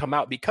 And they'll come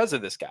out because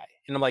of this guy.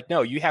 And I'm like,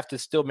 no, you have to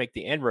still make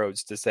the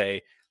inroads to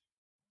say,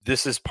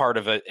 this is part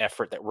of an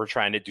effort that we're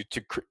trying to do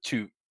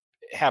to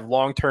have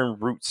long-term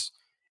roots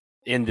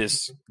in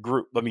this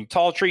group. I mean,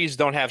 tall trees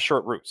don't have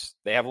short roots.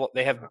 They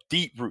have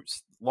deep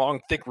roots,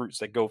 long, thick roots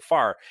that go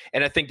far.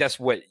 And I think that's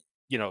what,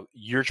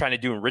 you're trying to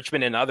do in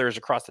Richmond, and others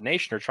across the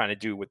nation are trying to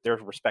do with their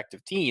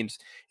respective teams,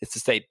 is to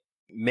say,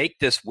 make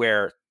this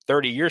where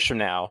 30 years from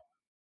now,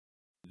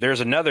 there's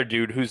another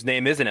dude whose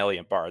name isn't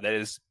Elliot Barr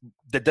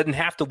that doesn't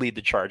have to lead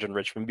the charge in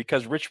Richmond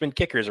because Richmond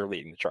kickers are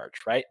leading the charge,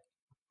 right?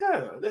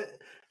 Yeah.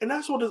 And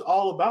that's what it's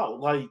all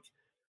about. Like,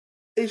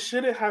 it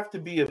shouldn't have to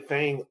be a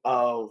thing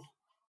of,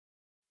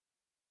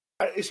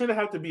 it shouldn't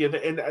have to be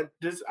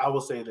I will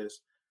say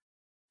this,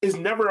 it's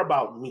never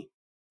about me.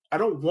 I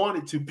don't want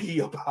it to be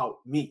about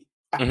me.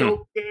 I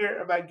don't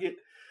care if I get,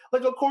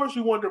 like, of course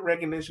you want the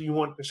recognition, you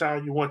want the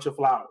shine, you want your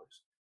flowers.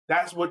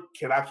 That's what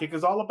Can I Kick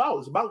is all about.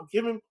 It's about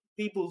giving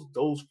people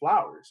those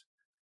flowers.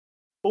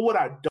 But what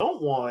I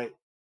don't want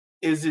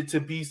is it to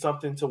be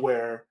something to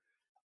where,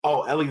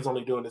 oh, Ellie's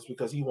only doing this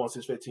because he wants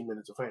his 15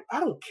 minutes of fame. I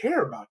don't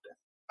care about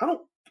that.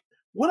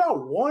 What I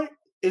want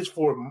is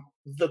for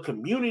the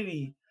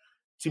community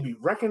to be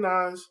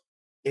recognized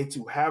and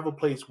to have a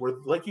place where,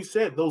 like you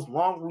said, those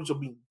long roots are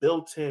being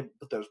built in,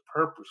 but there's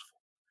purposeful.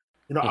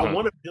 I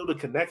want to build a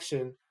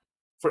connection,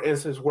 for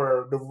instance,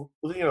 where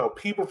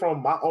people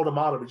from my alma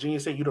mater, Virginia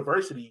State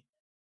University,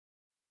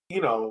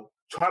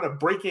 trying to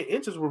break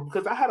into sports,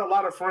 because I had a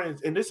lot of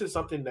friends, and this is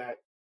something that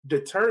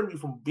deterred me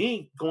from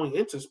going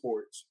into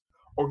sports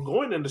or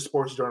going into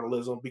sports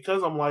journalism,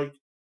 because I'm like,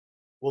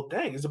 well,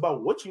 dang, it's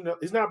about what you know.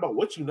 It's not about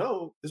what you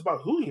know. It's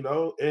about who you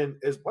know. And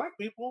as Black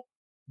people,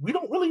 we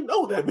don't really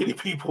know that many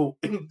people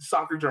in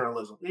soccer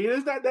journalism. I mean,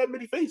 there's not that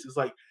many faces.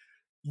 Like,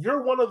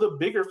 you're one of the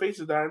bigger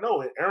faces that I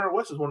know, and Aaron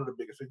West is one of the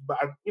biggest faces. But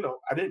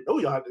I didn't know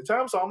y'all at the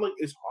time, so I'm like,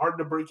 it's hard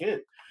to break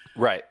in.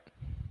 Right.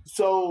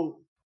 So,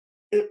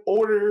 in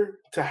order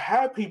to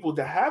have people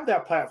to have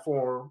that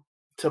platform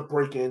to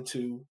break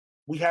into,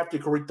 we have to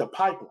create the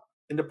pipeline.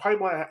 And the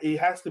pipeline,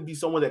 it has to be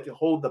someone that can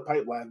hold the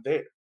pipeline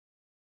there.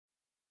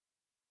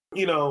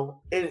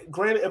 And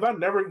granted, if I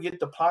never get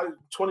the pot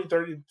 20,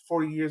 30,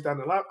 40 years down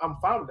the line, I'm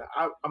fine with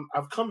that.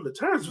 I've come to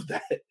terms with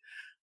that.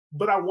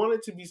 But I want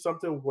it to be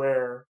something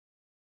where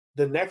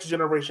the next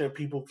generation of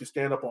people can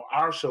stand up on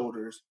our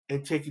shoulders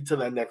and take it to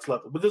that next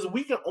level. Because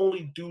we can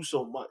only do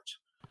so much.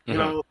 And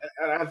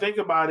I think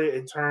about it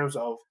in terms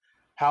of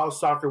how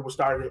soccer was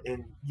started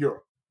in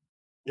Europe.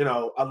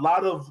 A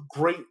lot of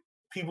great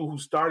people who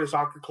started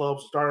soccer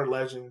clubs, started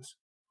legends,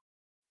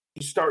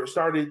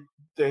 started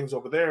things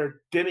over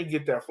there, didn't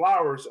get their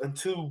flowers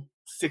until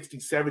 60,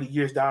 70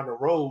 years down the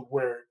road,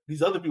 where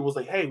these other people was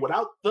like, hey,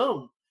 without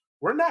them,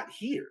 we're not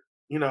here.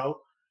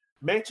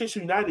 Manchester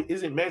United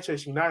isn't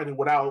Manchester United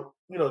without,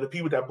 the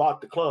people that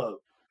bought the club.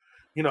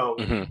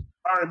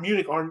 Bayern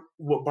Munich aren't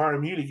what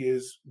Bayern Munich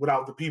is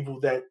without the people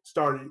that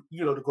started,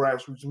 the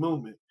grassroots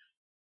movement.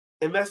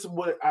 And that's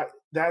what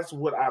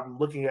I'm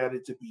looking at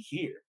it to be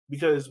here.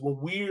 Because when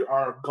we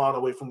are gone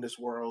away from this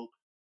world,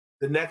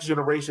 the next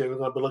generation are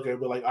going to be looking at it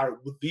and be like, all right,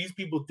 what these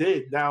people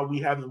did, now we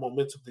have the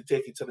momentum to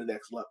take it to the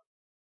next level.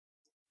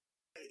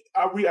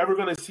 Are we ever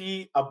going to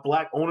see a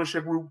Black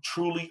ownership group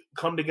truly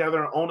come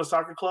together and own a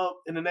soccer club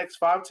in the next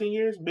 5-10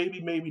 years?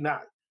 Maybe, maybe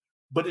not.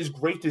 But it's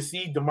great to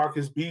see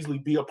DeMarcus Beasley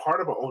be a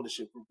part of an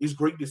ownership group. It's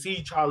great to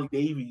see Charlie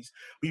Davies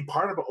be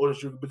part of an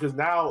ownership group, because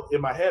now in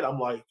my head, I'm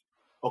like,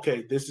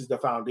 okay, this is the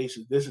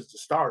foundation. This is the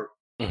start.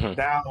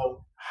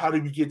 Now, how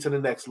do we get to the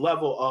next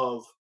level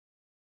of,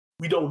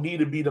 we don't need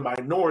to be the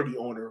minority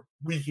owner.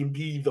 We can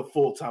be the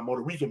full-time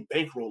owner. We can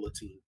bankroll a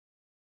team.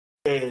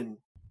 And,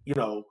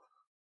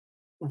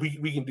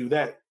 we can do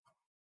that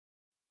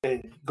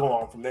and go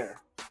on from there.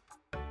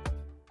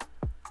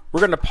 We're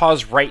going to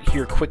pause right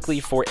here quickly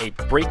for a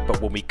break, but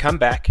when we come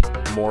back,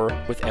 more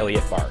with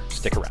Elliot Barr.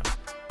 Stick around.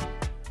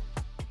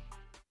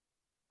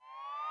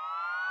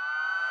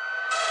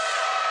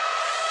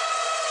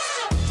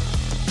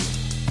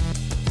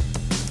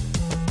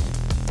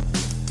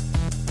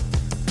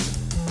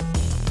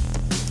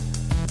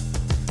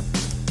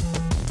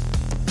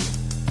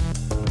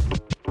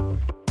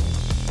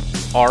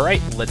 All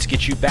right, let's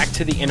get you back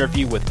to the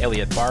interview with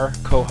Elliot Barr,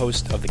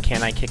 co-host of the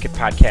Can I Kick It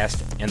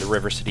podcast and the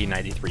River City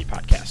 93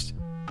 podcast.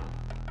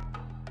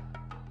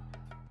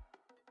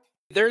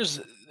 There's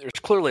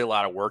clearly a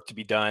lot of work to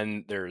be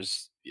done.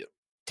 There's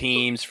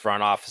teams,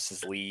 front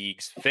offices,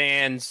 leagues,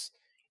 fans,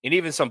 and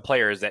even some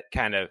players that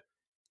kind of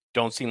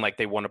don't seem like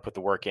they want to put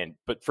the work in.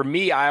 But for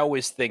me, I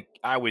always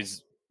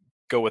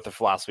go with the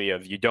philosophy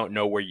of you don't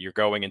know where you're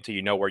going until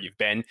you know where you've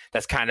been.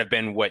 That's kind of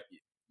been what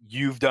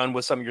you've done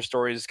with some of your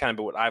stories, kind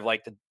of what I've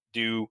liked to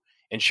do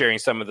in sharing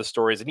some of the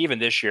stories. And even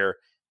this year,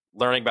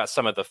 learning about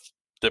some of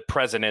the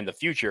present and the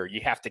future, you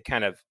have to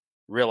kind of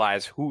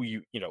realize who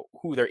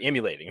who they're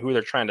emulating, who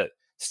they're trying to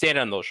stand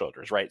on those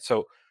shoulders, right?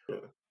 So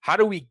how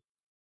do we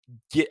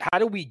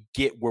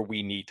get where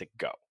we need to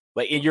go?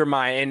 Like in your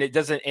mind, and it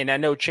doesn't, and I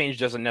know change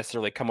doesn't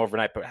necessarily come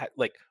overnight, but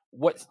like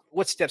what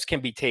steps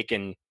can be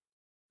taken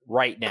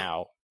right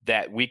now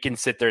that we can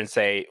sit there and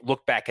say,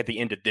 look back at the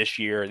end of this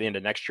year, or the end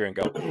of next year and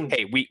go,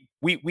 hey,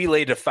 we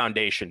laid a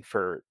foundation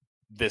for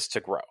this to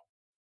grow?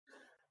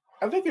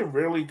 I think it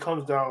really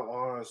comes down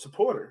on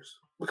supporters,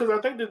 because I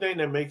think the thing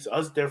that makes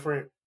us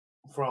different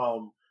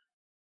from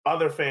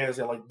other fans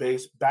that like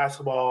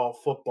basketball,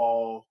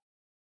 football,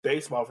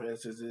 baseball, for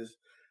instance, is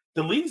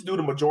the leagues do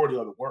the majority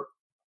of the work.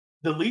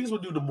 The leagues will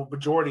do the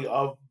majority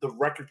of the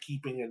record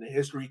keeping and the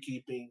history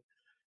keeping,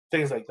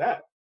 things like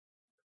that.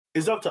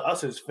 It's up to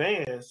us as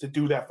fans to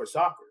do that for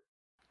soccer.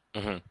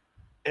 Mm-hmm.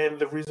 And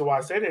the reason why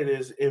I say that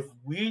is if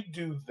we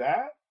do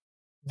that,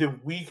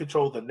 then we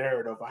control the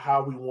narrative of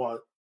how we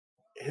want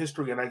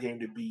history in our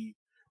game to be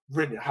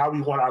written, how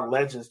we want our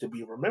legends to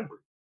be remembered,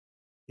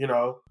 you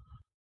know?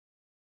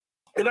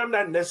 And I'm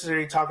not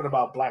necessarily talking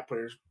about black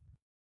players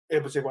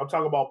in particular. I'm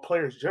talking about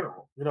players in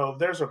general. You know, if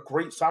there's a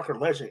great soccer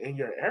legend in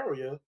your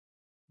area,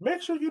 make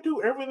sure you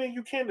do everything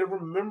you can to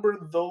remember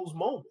those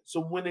moments. So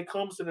when it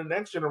comes to the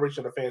next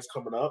generation of fans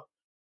coming up,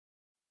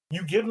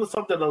 you give them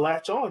something to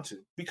latch on to,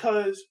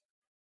 because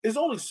there's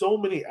only so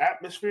many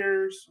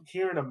atmospheres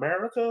here in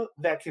America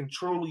that can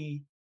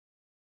truly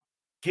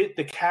get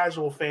the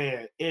casual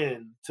fan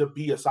in to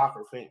be a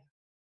soccer fan.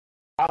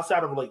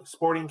 Outside of like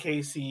Sporting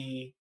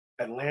KC,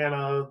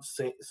 Atlanta,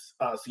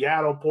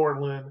 Seattle,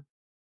 Portland,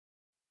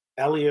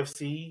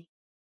 LAFC,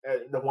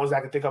 the ones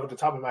I can think of at the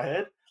top of my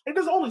head, and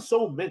there's only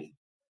so many.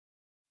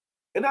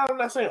 And I'm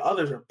not saying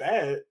others are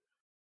bad,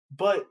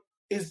 but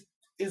is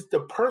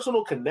the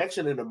personal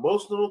connection and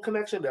emotional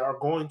connection that are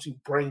going to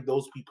bring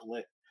those people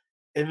in.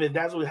 And then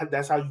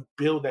that's how you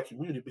build that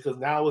community, because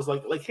now it's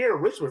like here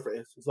in Richmond, for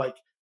instance, like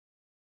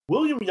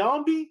William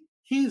Yambi,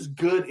 he's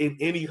good in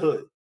any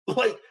hood.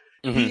 Like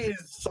he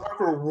is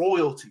soccer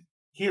royalty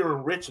here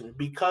in Richmond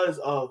because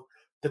of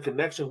the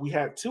connection we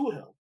have to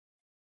him.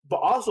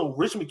 But also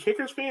Richmond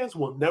Kickers fans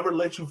will never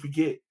let you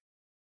forget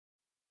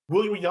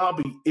William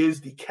Yambi is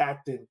the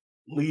captain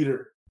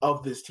leader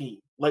of this team.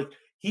 Like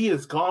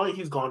he's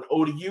gone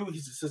ODU,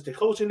 he's assistant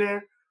coach in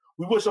there.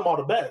 We wish him all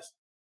the best.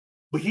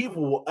 But he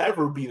will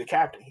ever be the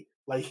captain here.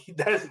 Like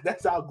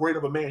that's how great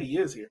of a man he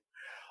is here.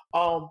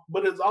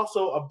 But it's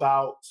also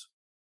about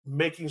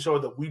making sure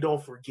that we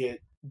don't forget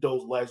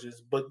those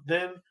legends. But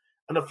then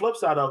on the flip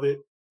side of it,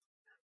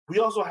 we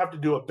also have to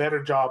do a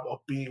better job of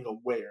being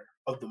aware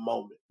of the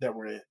moment that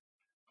we're in.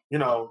 You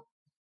know,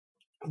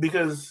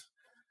 because,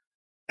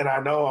 and I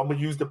know I'm gonna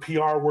use the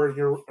PR word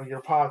on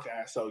your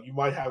podcast, so you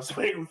might have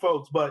some angry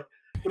folks, but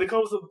when it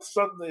comes to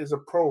something that is a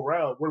pro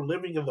realm, we're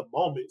living in the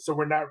moment, so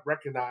we're not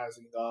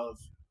recognizing of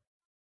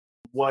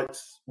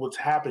what's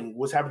happening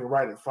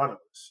right in front of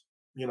us.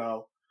 You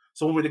know,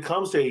 so when it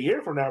comes to a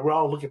year from now, we're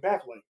all looking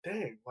back like,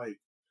 dang, like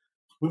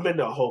we've been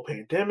to a whole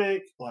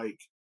pandemic, like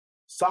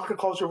soccer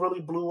culture really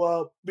blew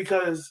up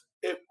because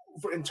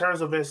in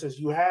terms of instance,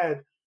 you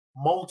had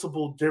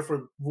multiple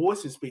different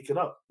voices speaking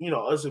up. You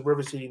know, us at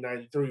River City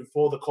 93,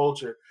 For the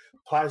Culture,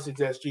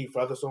 Plastics SG,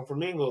 Featherstone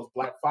Flamingos,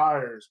 Black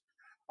Fires,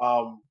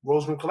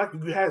 Roseroom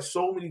Collective. You had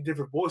so many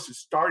different voices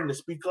starting to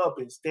speak up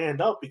and stand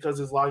up,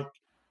 because it's like,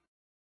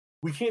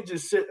 we can't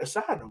just sit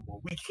aside no more.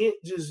 We can't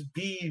just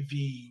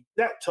be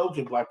that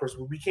token black person,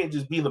 but we can't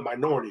just be the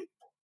minority.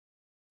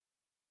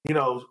 You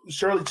know,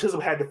 Shirley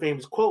Chisholm had the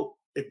famous quote,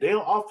 if they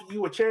don't offer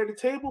you a chair at the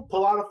table,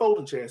 pull out a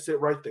folding chair and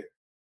sit right there.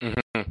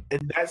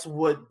 And that's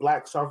what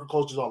black soccer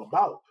culture is all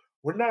about.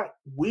 We're not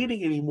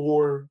waiting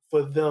anymore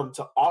for them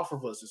to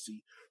offer us a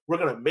seat. We're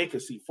going to make a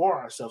seat for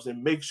ourselves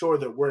and make sure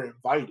that we're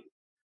invited.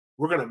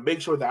 We're going to make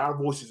sure that our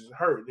voices are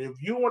heard. And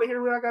if you don't want to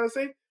hear what I got to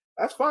say,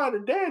 that's fine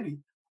and dandy.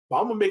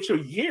 But I'm going to make sure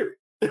you hear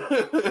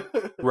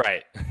it.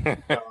 Right.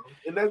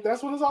 And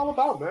that's what it's all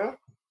about, man.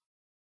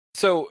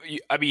 So,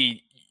 I mean,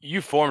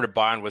 you formed a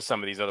bond with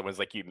some of these other ones,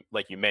 like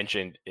you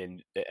mentioned,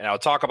 and I'll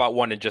talk about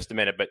one in just a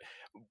minute, but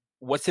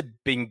what's it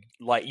been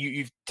like?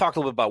 You've talked a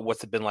little bit about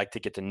what's it been like to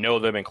get to know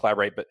them and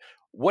collaborate, but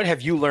what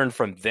have you learned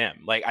from them?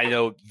 Like, I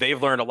know they've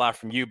learned a lot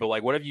from you, but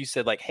like, what have you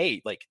said? Like,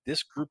 hey, like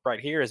this group right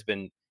here has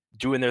been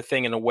doing their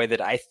thing in a way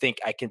that I think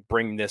I can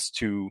bring this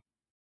to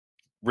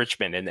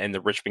Richmond and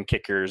the Richmond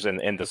Kickers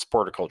and the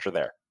supporter culture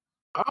there.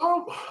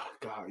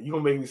 God, you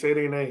gonna make me say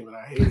their name, and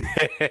I hate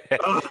it.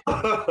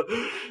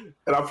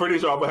 And I'm pretty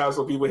sure I'm gonna have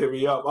some people hit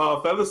me up.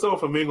 Featherstone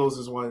Flamingos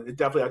is one. It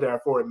definitely out there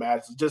for it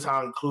matters. Just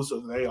how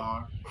inclusive they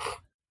are,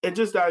 and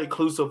just that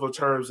inclusive in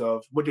terms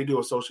of what they do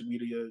on social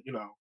media.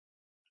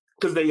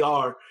 Because they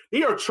are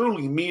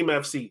truly meme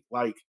FC.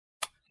 Like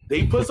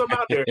they put something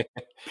out there,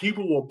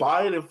 people will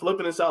buy it and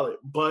flip it and sell it.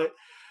 But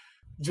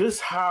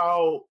just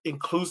how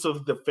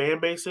inclusive the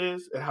fan base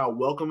is and how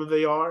welcoming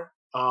they are.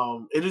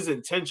 It is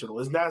intentional.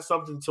 It's not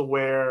something to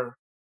where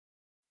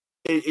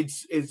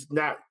it's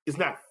not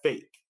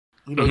fake.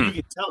 You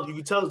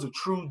can tell it's a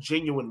true,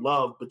 genuine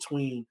love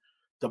between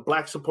the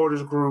Black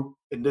supporters group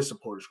and this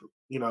supporters group.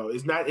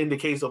 It's not in the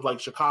case of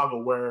like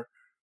Chicago where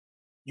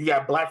you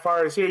got Black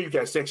Friars here, you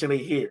got Section 8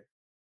 here,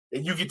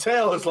 and you can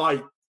tell it's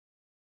like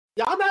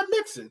y'all not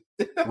mixing,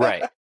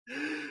 right?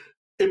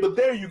 But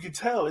there you can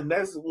tell, and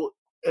that's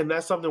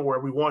something where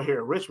we want here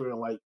in Richmond.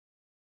 Like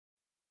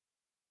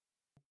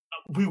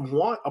we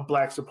want a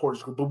Black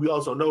supporters group, but we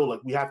also know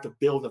like we have to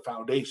build a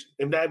foundation,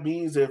 and that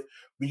means if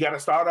we got to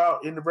start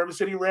out in the River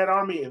City Red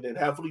Army and then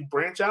heavily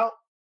branch out,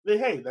 then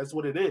hey, that's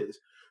what it is.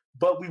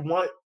 But we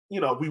want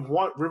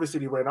River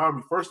City Red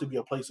Army first to be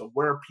a place of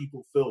where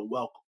people feel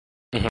welcome.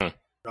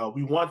 Mm-hmm.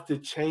 We want to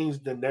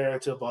change the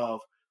narrative of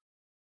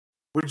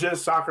we're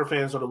just soccer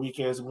fans on the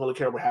weekends and we only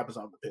care what happens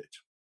on the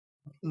pitch.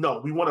 No,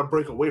 we want to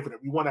break away from it.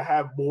 We want to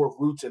have more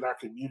roots in our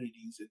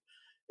communities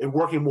and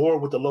working more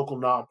with the local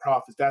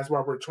nonprofits. That's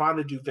why we're trying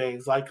to do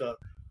things like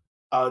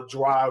a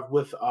drive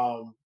with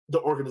the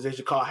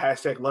organization called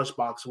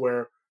 #Lunchbox,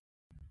 where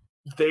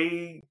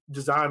they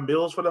design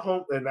meals for the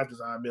home, and not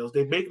design meals.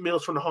 They make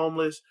meals for the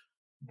homeless,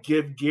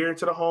 give gear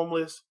to the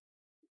homeless,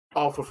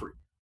 all for free.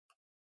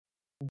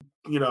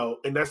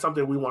 And that's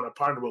something we want to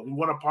partner with. We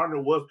want to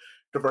partner with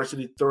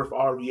Diversity Thrift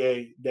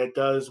RVA that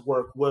does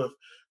work with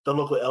the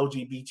local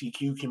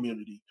LGBTQ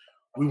community.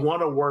 We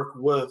want to work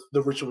with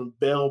the Richmond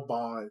Bail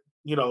Bond,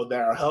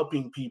 that are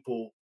helping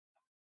people,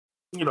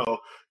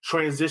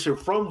 transition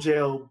from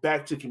jail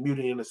back to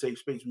community in a safe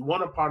space. We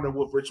want to partner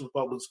with Richmond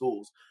Public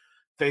Schools,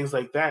 things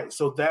like that.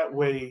 So that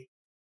way,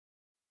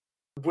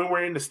 when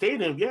we're in the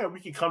stadium, yeah, we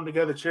can come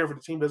together, cheer for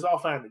the team. That's all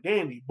fine and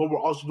dandy, but we're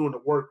also doing the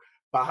work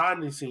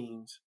behind the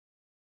scenes,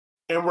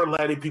 and we're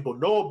letting people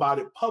know about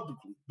it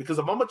publicly. Because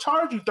if I'm going to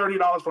charge you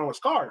 $30 for a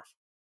scarf,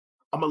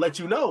 I'm going to let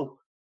you know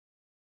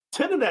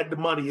 10 of that the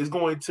money is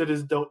going to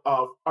this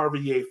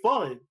RVA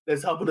fund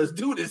that's helping us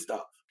do this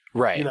stuff.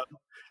 Right. And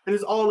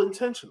it's all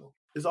intentional.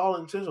 It's all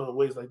intentional in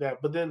ways like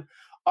that. But then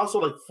also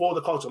like for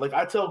the culture, like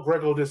I tell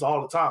Grego this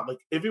all the time. Like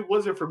if it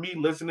wasn't for me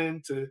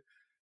listening to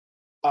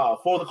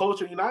For the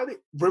Culture United,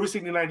 River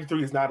City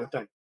 93 is not a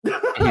thing.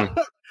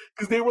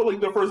 Because they were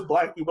like the first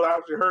Black people I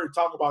actually heard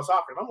talk about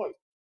soccer. And I'm like,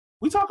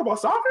 we talk about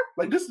soccer?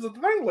 Like this is a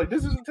thing? Like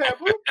this is a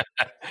taboo?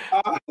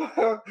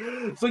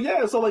 So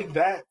yeah, so like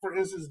that, for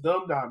instance,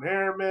 them down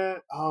there,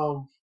 man.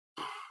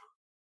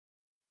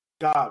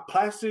 God,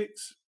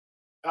 Plastics,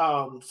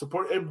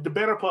 support and the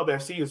Banner Pub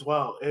FC as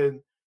well. And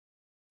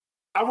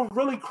I would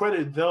really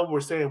credit them.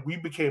 We're saying we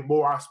became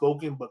more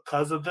outspoken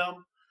because of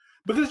them.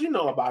 Because you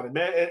know about it,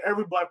 man. And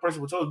every Black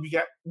person was told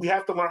we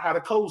have to learn how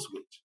to code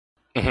switch.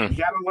 Mm-hmm. We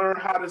got to learn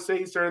how to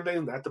say certain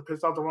things, not to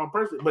piss off the wrong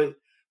person. But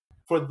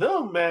for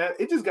them, man,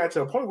 it just got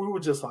to a point where we were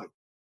just like,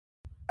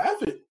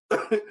 F it.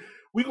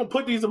 We gonna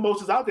put these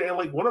emotions out there. And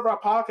like one of our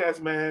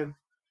podcasts, man,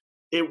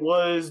 it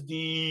was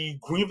the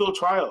Greenville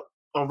tryout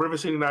on River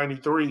City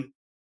 93.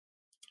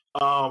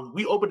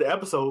 We opened the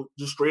episode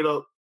just straight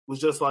up, was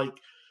just like,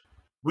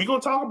 we're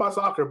gonna talk about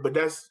soccer, but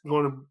that's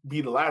gonna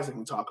be the last thing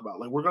we talk about.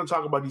 Like we're gonna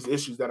talk about these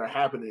issues that are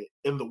happening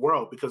in the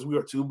world because we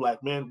are two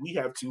Black men. We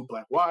have two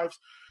Black wives.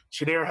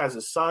 Shanair has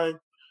a son.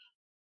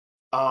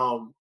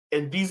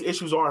 And these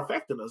issues are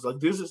affecting us. Like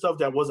this is stuff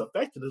that was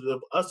affecting us.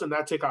 If us to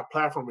not take our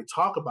platform and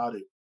talk about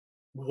it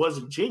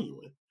wasn't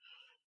genuine.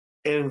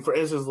 And for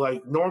instance,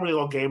 like normally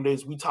on game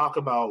days, we talk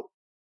about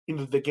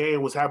the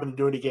game, what's happening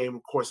during the game,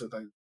 of course, and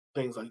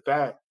things like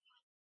that.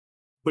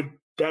 But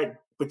that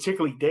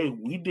particular day,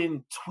 we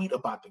didn't tweet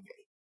about the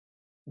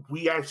game.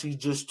 We actually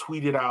just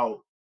tweeted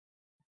out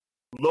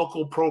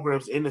local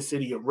programs in the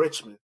city of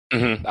Richmond.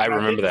 Mm-hmm. I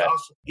remember that.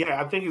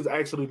 I think it's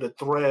actually the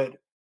thread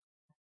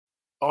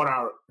on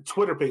our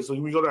Twitter page. So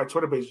when we go to our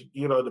Twitter page,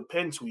 the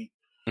pin tweet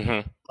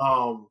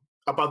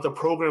about the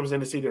programs in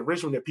the city of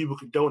Richmond that people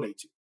can donate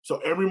to. So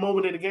every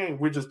moment in the game,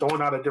 we're just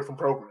throwing out a different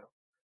program.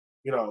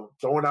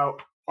 Throwing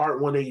out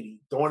Art 180,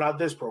 throwing out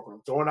this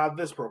program, throwing out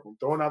this program,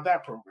 throwing out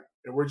that program.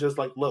 And we're just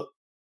like, look,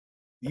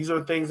 these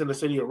are things in the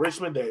city of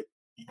Richmond that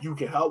you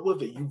can help with,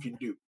 that you can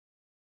do.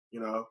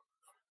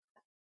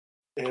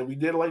 And we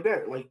did it like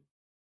that. Like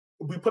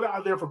we put it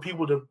out there for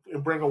people to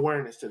bring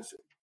awareness to the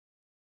city.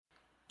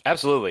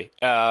 Absolutely.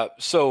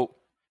 So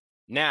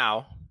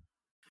now,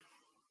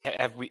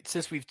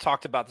 since we've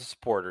talked about the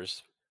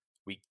supporters,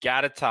 we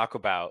got to talk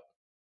about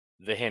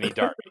the Henny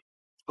Derby.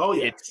 Oh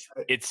yeah,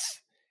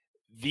 it's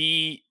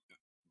the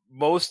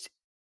most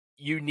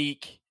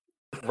unique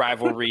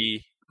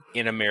rivalry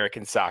in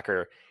American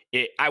soccer.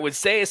 I would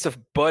say it's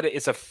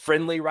a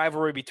friendly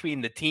rivalry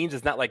between the teams.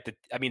 It's not like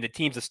the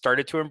teams have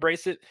started to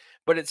embrace it,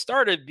 but it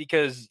started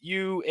because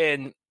you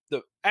and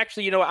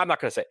actually, I'm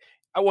not going to say.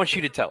 I want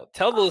you to tell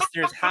the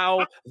listeners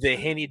how the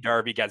Henny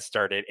Derby got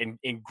started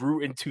and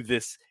grew into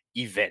this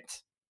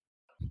event.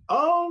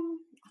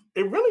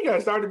 It really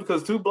got started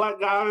because two black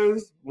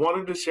guys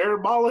wanted to share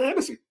a bottle of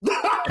Hennessy.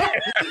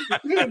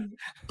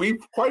 Be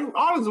quite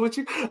honest with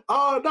you.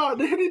 No,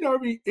 the Henny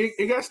Derby,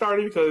 it got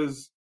started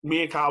because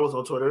me and Kyle was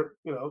on Twitter,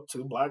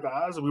 two black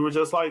guys, and we were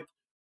just like,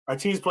 our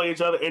teams play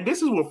each other. And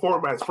this is when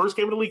Forward Madison first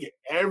came in the league,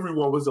 and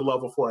everyone was in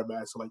love with Forward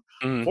Madison.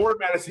 Like, Forward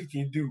Madison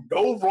can do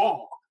no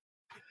wrong.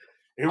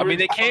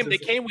 They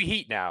came with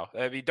heat now.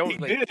 I mean,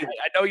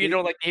 I know you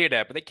don't like to hear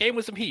that, but they came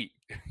with some heat.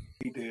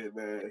 He did,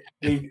 man.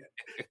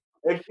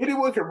 If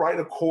anyone can write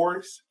a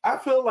course, I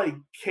feel like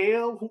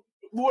Cam,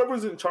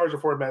 whoever's in charge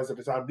of Forward Madison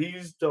at the time,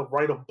 needs to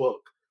write a book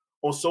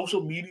on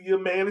social media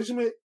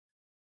management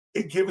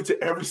and give it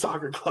to every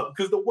soccer club.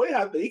 Because the way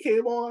how they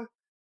came on,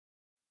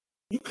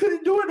 you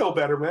couldn't do it no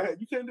better, man.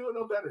 You couldn't do it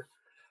no better.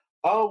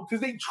 Because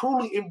they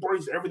truly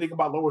embrace everything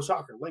about lower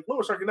soccer. Like,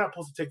 lower soccer, you're not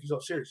supposed to take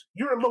yourself serious.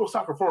 You're in lower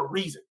soccer for a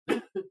reason.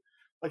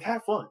 Like,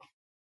 have fun.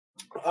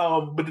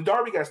 But the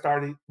derby got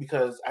started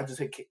because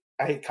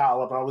I hit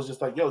Kyle up, and I was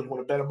just like, yo, you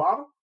want to bet a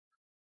bottle?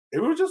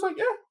 And we were just like,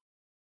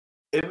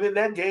 yeah. And then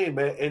that game,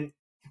 man, and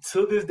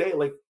to this day,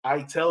 like,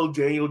 I tell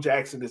Daniel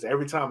Jackson this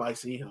every time I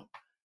see him.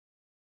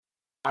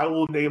 I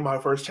will name my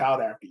first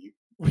child after you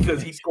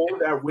because he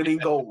scored that winning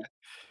goal.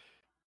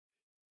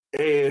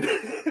 And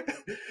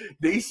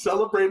they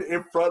celebrated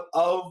in front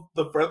of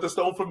the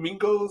Featherstone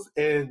Flamingos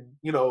and,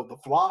 the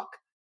flock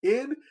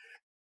in.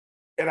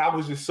 And I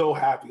was just so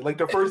happy. Like,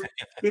 the first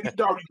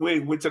derby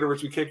win went to the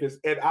Richmond Kickers,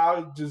 and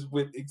I just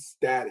went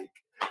ecstatic.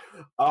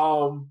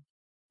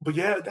 But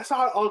yeah, that's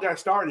how it all got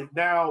started.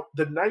 Now,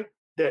 the night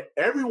that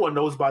everyone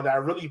knows about that I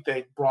really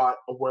think brought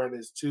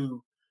awareness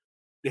to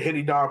the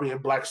Henny Derby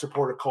and Black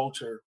supporter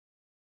culture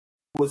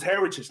was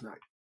Heritage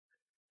Night.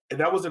 And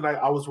that was the night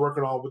I was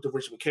working on with the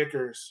Richmond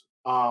Kickers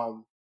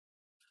to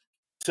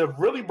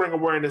really bring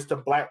awareness to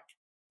Black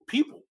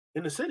people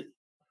in the city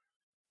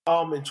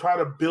and try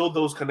to build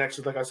those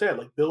connections, like I said,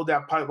 like build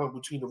that pipeline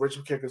between the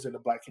Richmond Kickers and the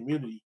Black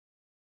community.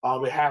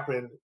 It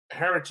happened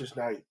Heritage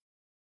Night.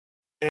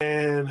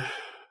 And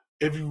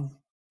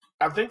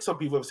I think some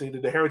people have seen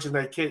it, the Heritage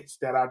Night kits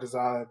that I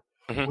designed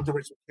with the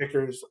Richmond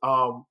Kickers,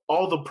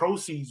 all the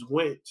proceeds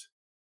went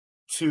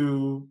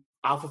to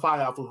Alpha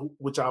Phi Alpha,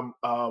 which I'm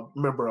a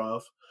member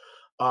of,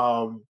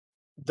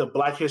 the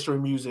Black History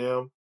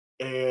Museum,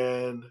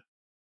 and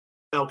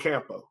El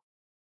Campo.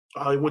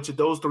 It went to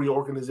those three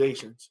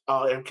organizations.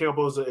 El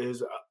Campo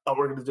is an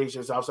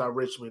organization outside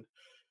Richmond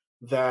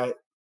that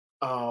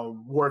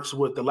works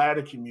with the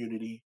Latin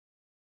community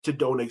to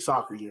donate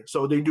soccer gear.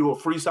 So they do a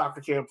free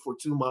soccer camp for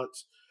 2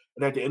 months,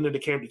 and at the end of the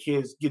camp, the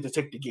kids get to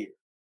take the gear.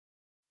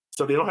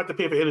 So they don't have to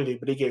pay for anything,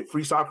 but they get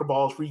free soccer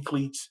balls, free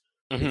cleats,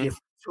 they get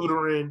free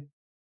tutoring,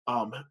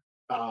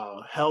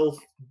 health,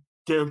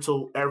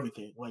 dental,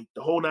 everything, like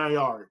the whole 9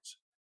 yards.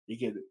 You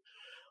get it.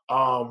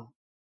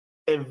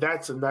 And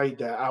that's a night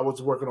that I was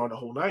working on the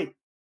whole night.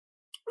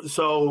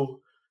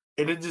 So,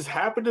 and it just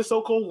happened to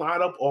so-called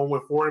line up on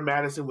when Forward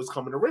Madison was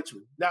coming to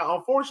Richmond. Now,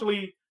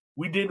 unfortunately,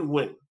 we didn't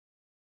win.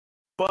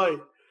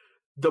 But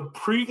the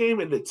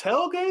pregame and the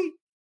tailgate,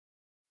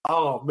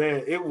 oh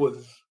man, it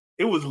was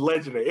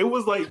legendary. It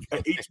was like an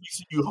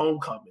HBCU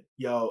homecoming,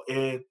 yo.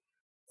 And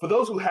for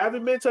those who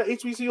haven't been to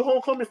HBCU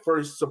homecoming,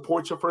 first,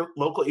 support your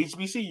local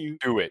HBCU.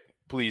 Do it.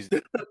 Please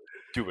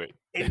do it.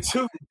 And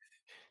two,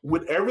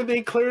 when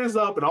everything clears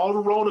up and all the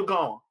Rona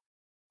gone,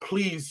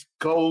 please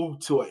go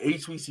to a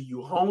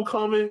HBCU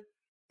homecoming.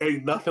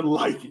 Ain't nothing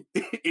like it.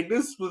 And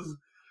this was,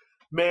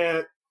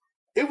 man,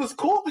 it was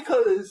cool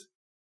because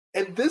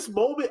at this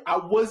moment,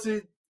 I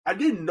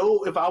didn't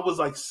know if I was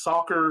like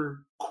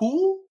soccer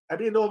cool. I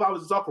didn't know if I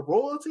was soccer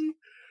royalty.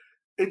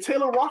 And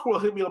Taylor Rockwell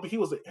hit me up and he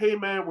was like, hey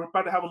man, we're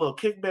about to have a little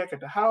kickback at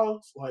the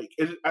house. Like,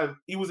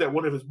 he was at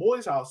one of his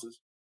boys' houses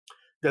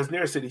that's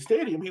near City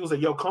Stadium. He was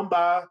like, yo, come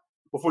by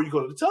before you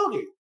go to the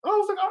tailgate. I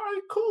was like, all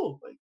right,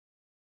 cool. Like,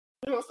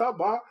 stop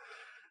by.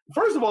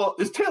 First of all,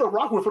 it's Taylor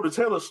Rockwell from the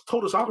Total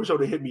Soccer Show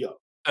that hit me up.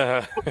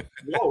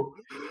 Whoa.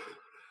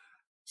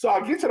 So I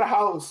get to the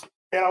house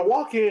and I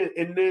walk in,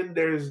 and then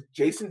there's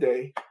Jason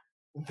Day,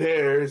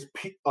 there's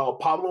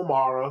Pablo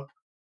Mara,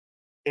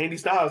 Andy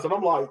Styles, and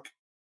I'm like,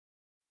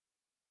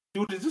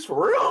 dude, is this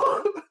for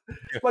real?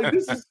 Like,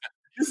 this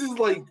is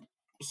like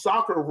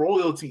soccer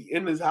royalty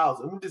in this house.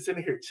 And we're just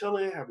sitting here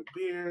chilling, having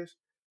beers.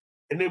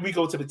 And then we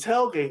go to the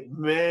tailgate,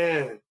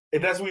 man.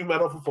 And that's when we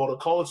met up for Photo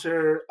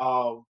Culture.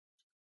 The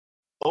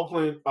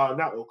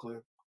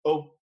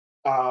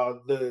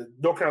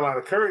North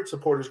Carolina Courage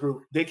supporters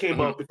group, they came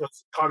up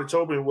because Connor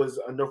Tobin was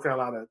a North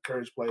Carolina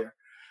Courage player.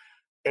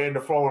 And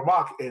the forward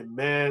mock, and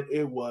man,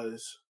 it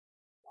was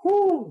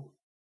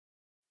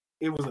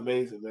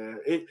amazing, man.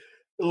 It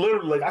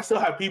literally, like, I still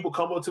have people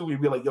come up to me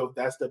and be like, yo,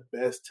 that's the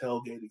best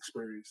tailgate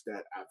experience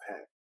that I've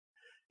had.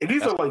 And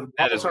these are like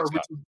long-term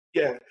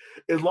Richmond,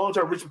 it's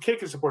long-term Richmond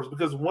Kicker supporters,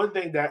 because one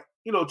thing that,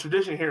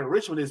 tradition here in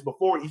Richmond is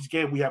before each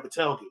game we have a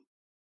tailgate.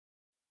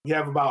 We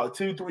have about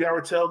a 2-3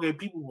 hour tailgate.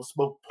 People will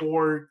smoke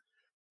pork,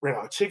 bring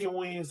out chicken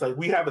wings. Like,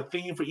 we have a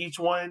theme for each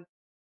one.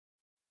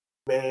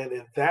 Man,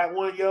 and that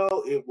one,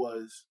 it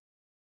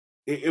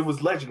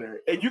was legendary.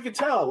 And you can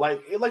tell,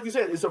 like you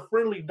said, it's a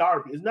friendly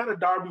derby. It's not a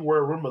derby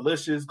where we're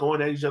malicious,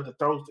 going at each other's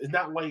throats. It's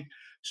not like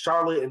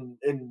Charlotte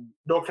and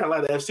North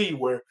Carolina FC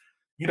where,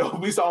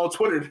 we saw on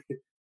Twitter,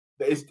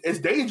 it's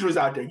dangerous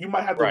out there. You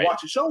might have to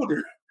watch your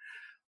shoulder.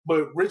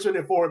 But Richmond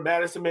and Forward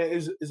Madison, man,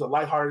 is a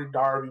lighthearted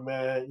derby,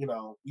 man.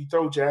 We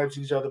throw jabs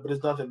at each other, but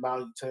it's nothing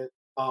malcontent.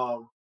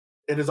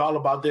 It is all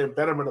about the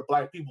betterment of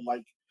Black people.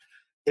 Like,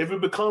 if it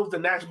becomes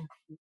the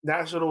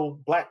National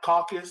Black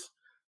Caucus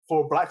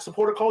for Black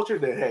supporter culture,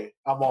 then hey,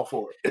 I'm all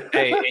for it.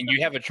 Hey, and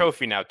you have a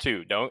trophy now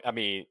too, don't? I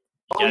mean,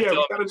 we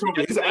got a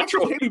trophy. It's an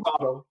actual Henny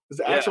bottle. It's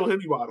an actual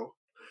Henny bottle,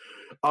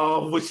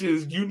 which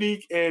is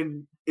unique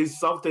and is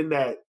something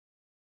that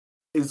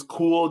is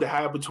cool to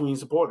have between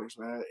supporters,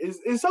 man.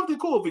 It's something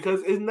cool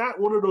because it's not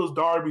one of those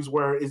derbies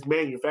where it's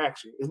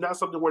manufactured. It's not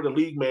something where the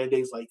league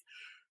mandates like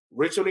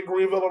Richmond and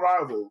Greenville are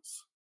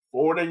rivals,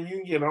 Ford and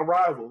Union are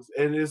rivals,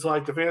 and it's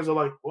like the fans are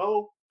like,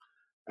 well,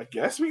 I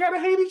guess we gotta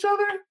hate each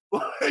other.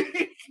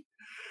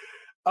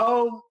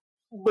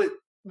 But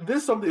this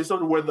is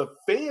something where the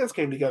fans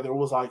came together and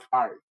was like,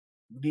 all right,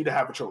 we need to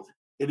have a trophy,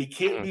 and it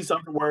can't be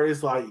something where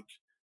it's like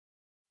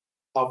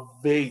a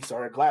vase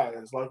or a glass.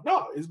 It's like,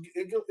 no,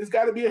 it's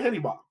got to be a Henny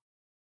bottle.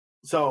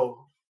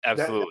 So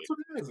absolutely, that's what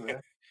it is,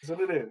 man. That's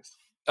what it is.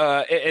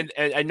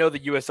 And I know the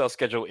USL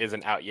schedule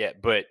isn't out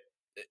yet, but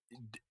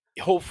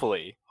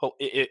hopefully,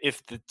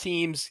 if the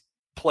teams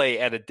play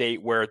at a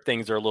date where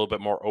things are a little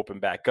bit more open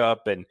back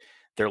up and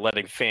they're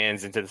letting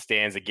fans into the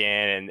stands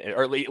again,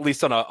 or at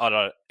least on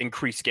a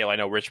increased scale. I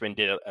know Richmond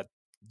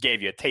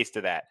gave you a taste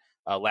of that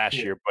last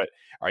year, but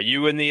are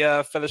you and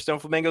the Featherstone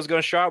Flamingos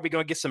going to show up? Are we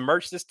going to get some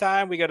merch this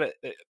time? We got to,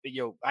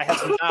 I have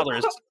some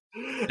dollars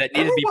that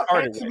need to be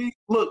part of it.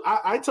 Look,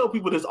 I tell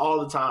people this all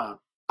the time.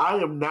 I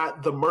am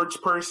not the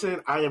merch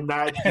person. I am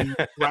not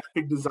the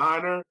graphic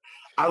designer.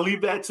 I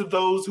leave that to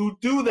those who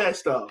do that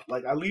stuff.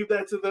 Like, I leave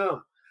that to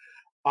them.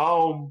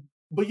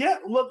 But yeah,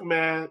 look,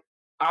 man,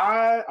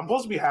 I'm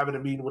supposed to be having a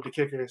meeting with the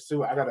Kickers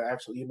too. I got to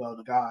actually email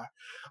the guy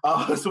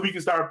so we can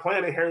start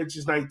planning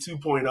Heritage Night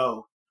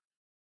 2.0.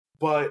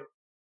 But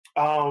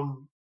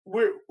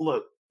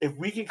if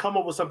we can come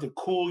up with something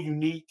cool,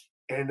 unique,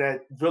 and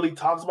that really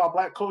talks about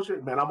Black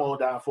culture, man, I'm all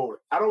down for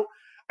it. I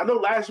know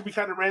last year we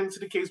kind of ran into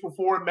the case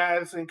before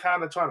Madison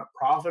kind of trying to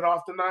profit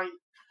off the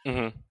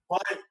night,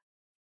 but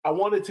I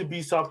want it to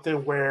be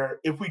something where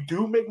if we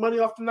do make money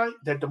off the night,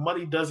 that the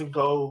money doesn't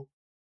go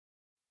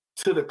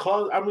to the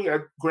club. I mean,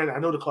 granted, I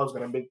know the club's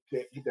going to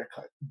get their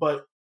cut,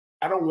 but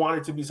I don't want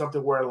it to be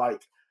something where,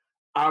 like,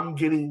 I'm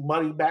getting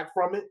money back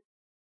from it.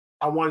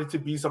 I want it to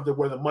be something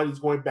where the money's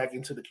going back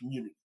into the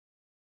community.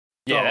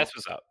 Yeah, that's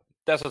what's up.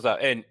 That's what's up.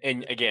 And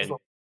again,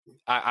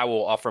 I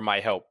will offer my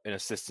help and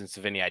assistance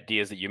of any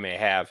ideas that you may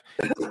have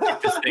to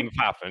get this thing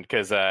popping,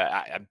 because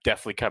I'm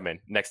definitely coming.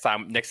 Next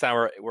time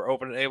we're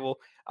open and able,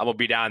 I'm going to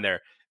be down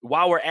there.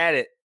 While we're at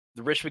it,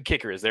 the Richmond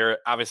Kickers, they're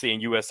obviously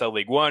in USL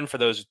League One. For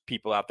those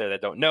people out there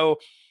that don't know,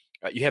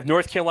 you have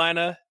North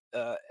Carolina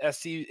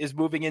SC is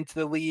moving into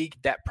the league.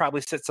 That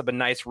probably sets up a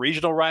nice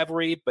regional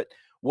rivalry. But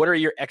what are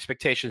your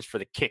expectations for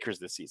the Kickers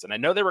this season? I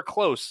know they were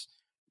close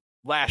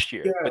last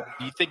year, but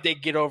do you think they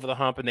get over the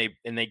hump and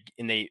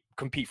they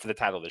compete for the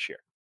title this year?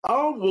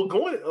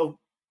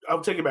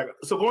 I'll take it back.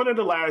 So going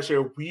into last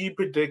year, we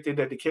predicted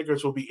that the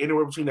Kickers will be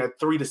anywhere between that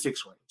 3 to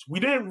 6 range.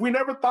 We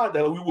never thought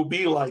that we would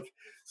be like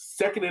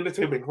second in the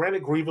team. And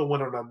granted, Greenville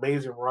went on an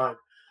amazing run,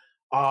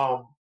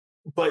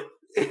 but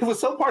it was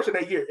some parts of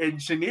that year, and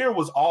Chenier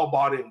was all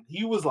bought in.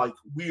 He was like,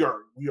 "We are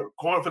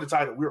going for the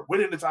title. We are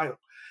winning the title,"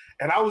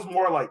 and I was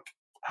more like,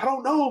 "I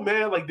don't know,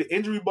 man. Like, the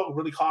injury bug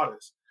really caught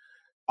us."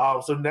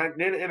 So then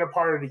in a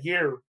part of the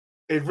year,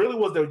 it really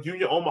was the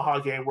Union Omaha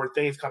game where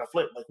things kind of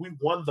flipped. Like, we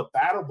won the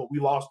battle, but we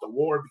lost the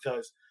war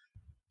because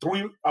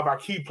 3 of our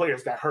key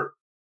players got hurt.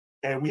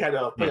 And we had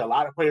to play a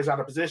lot of players out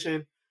of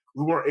position.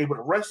 We weren't able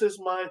to rest as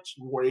much.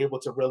 We weren't able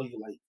to really,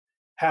 like,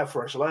 have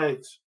fresh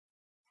legs.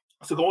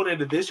 So going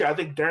into this year, I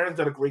think Darren's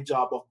done a great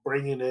job of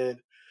bringing in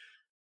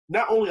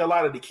not only a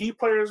lot of the key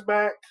players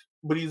back,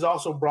 but he's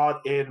also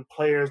brought in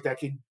players that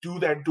can do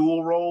that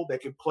dual role,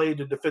 that can play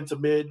the defensive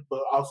mid,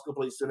 but also can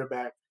play center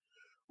back.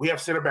 We have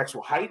center backs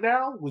with height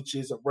now, which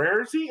is a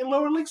rarity in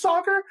lower league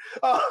soccer.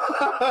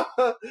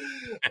 But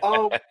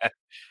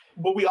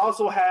we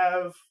also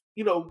have,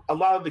 a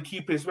lot of the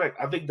key players back.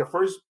 I think the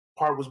first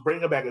part was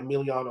bringing back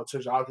Emiliano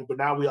Tejaki, but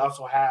now we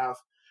also have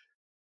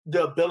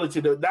the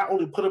ability to not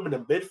only put them in the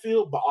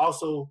midfield, but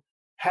also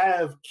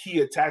have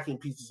key attacking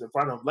pieces in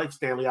front of them, like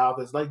Stanley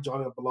Alves, like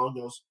Johnny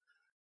Bolaños.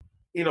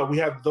 We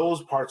have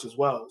those parts as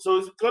well. So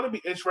it's going to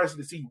be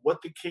interesting to see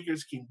what the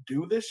Kickers can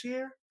do this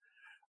year.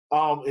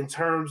 In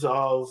terms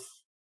of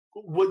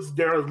what's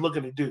Darren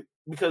looking to do.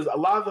 Because a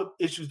lot of the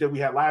issues that we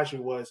had last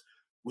year was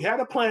we had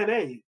a plan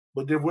A,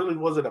 but there really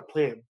wasn't a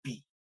plan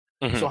B.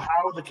 Mm-hmm. So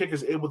how are the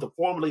kickers able to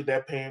formulate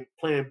that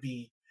plan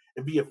B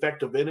and be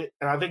effective in it?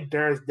 And I think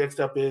Darren's next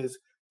step is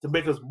to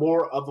make us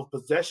more of a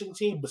possession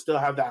team, but still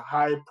have that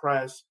high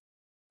press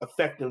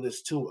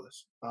effectiveness to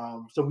us,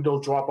 so we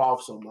don't drop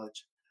off so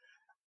much.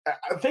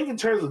 I think in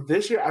terms of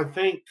this year, I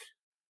think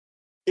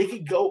it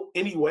could go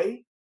any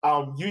way.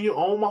 Union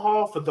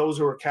Omaha, for those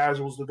who are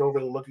casuals that don't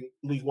really look at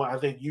League One, I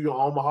think Union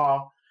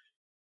Omaha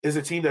is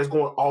a team that's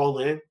going all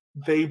in.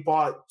 They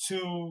bought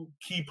 2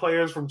 key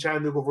players from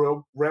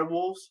Chattanooga Red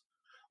Wolves,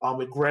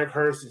 with Greg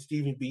Hurst and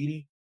Stephen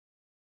Beatty.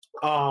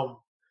 And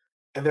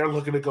they're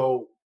looking to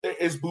go,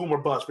 it's boom or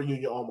bust for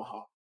Union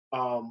Omaha.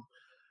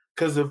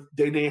 Because if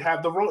they didn't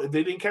have if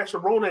they didn't catch the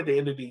Rona at the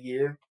end of the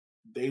year,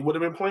 they would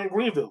have been playing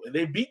Greenville. And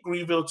they beat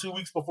Greenville 2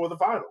 weeks before the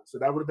finals. So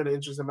that would have been an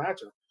interesting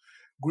matchup.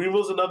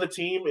 Greenville's another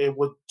team, and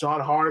with John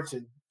Hartz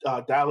and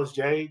Dallas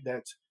J,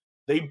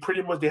 they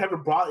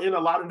haven't brought in a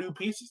lot of new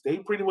pieces. They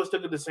pretty much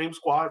took the same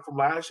squad from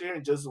last year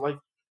and just like,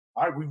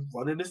 all right, we're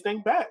running this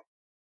thing back.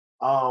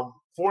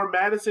 Fort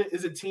Madison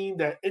is a team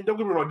that, and don't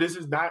get me wrong, this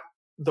is not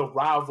the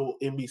rival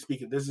in me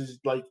speaking. This is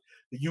like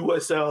the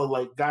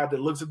USL guy that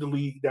looks at the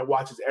league, that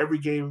watches every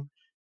game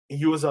in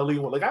USL League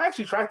One. I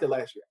actually tracked it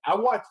last year. I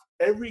watched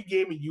every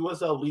game in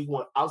USL League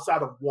One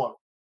outside of one.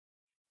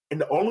 And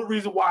the only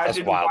reason why I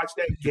didn't watch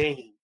that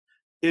game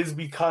is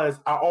because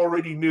I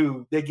already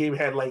knew that game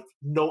had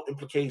no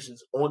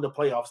implications on the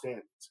playoff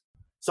standings.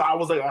 So I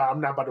was like,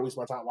 I'm not about to waste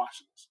my time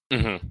watching this.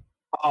 Mm-hmm.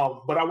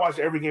 But I watched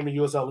every game in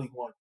USL League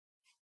One.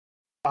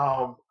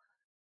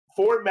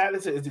 Fort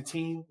Madison is a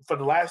team for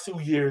the last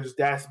 2 years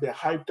that's been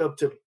hyped up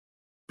to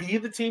be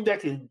the team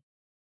that can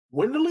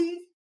win the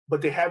league,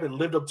 but they haven't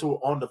lived up to it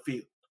on the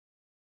field.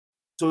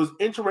 So it's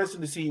interesting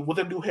to see with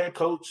a new head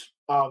coach,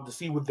 to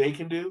see what they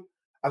can do.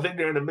 I think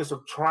they're in the midst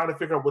of trying to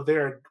figure out what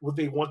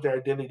they want their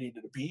identity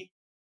to be.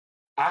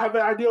 I have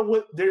an idea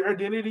what their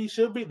identity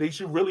should be. They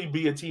should really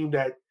be a team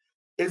that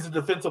is a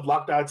defensive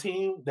lockdown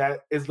team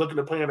that is looking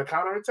to play on a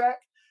counterattack.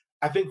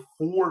 I think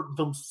for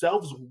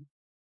themselves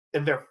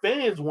and their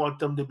fans want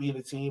them to be in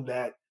a team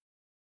that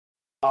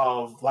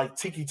of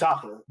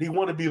tiki-taka. They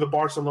want to be the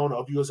Barcelona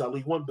of USL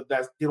League One, but they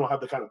don't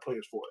have the kind of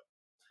players for it.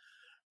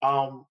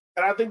 And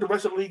I think the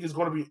rest of the league is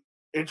going to be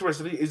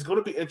interesting. It's going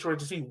to be interesting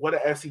to see what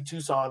an FC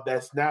Tucson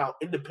that's now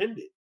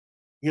independent.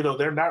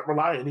 They're not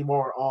relying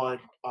anymore on,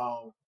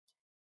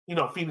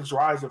 Phoenix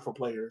Rising for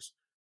players,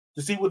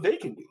 to see what they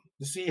can do,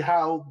 to see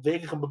how they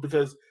can come up,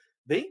 because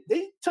they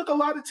took a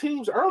lot of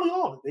teams early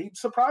on. They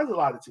surprised a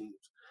lot of teams.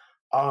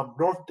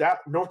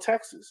 North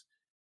Texas,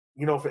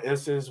 for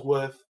instance,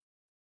 with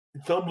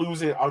them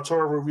losing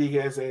Arturo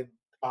Rodriguez and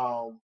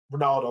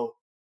Ronaldo,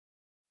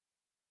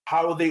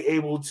 how are they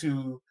able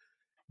to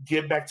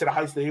get back to the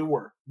heights they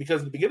were?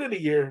 Because at the beginning of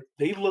the year,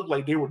 they looked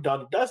like they were done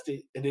and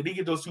dusted, and they didn't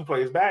get those 2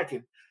 players back,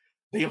 and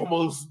they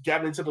almost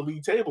got into the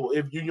league table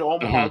if Union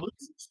Omaha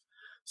loses.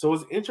 So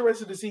it's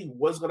interesting to see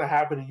what's going to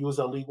happen in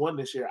USL League One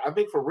this year. I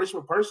think for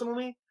Richmond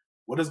personally,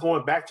 what is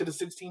going back to the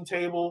 16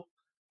 table,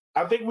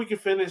 I think we can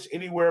finish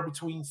anywhere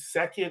between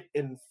 2nd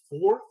and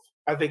 4th.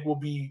 I think will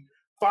be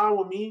fine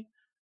with me.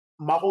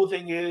 My whole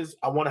thing is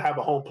I want to have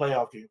a home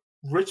playoff game.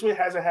 Richmond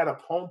hasn't had a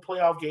home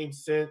playoff game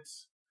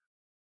since,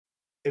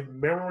 if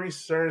memory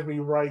serves me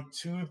right,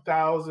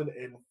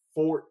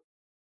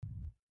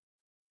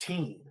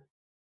 2014.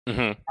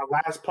 Our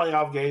last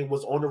playoff game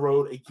was on the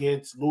road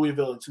against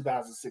Louisville in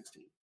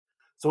 2016.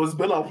 So it's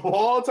been a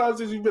long time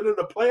since we've been in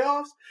the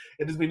playoffs,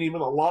 and it's been even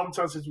a long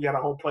time since we had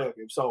a home playoff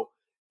game. So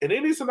in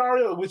any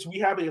scenario in which we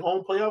have a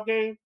home playoff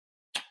game,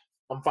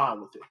 I'm fine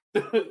with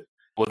it.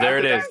 Well, there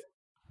it is.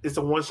 It's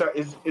a one shot.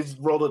 It's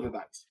rolling the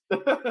dice.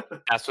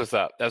 That's what's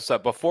up. That's what's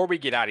up. Before we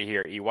get out of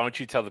here, E, why don't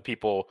you tell the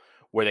people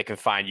where they can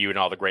find you and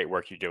all the great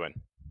work you're doing?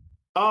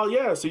 Oh,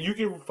 yeah. So you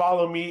can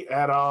follow me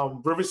at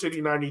River City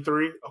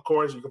 93. Of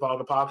course, you can follow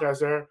the podcast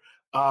there.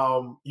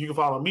 You can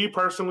follow me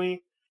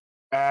personally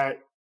at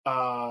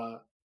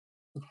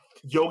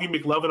Yogi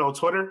McLovin on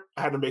Twitter.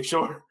 I had to make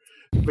sure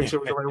it was the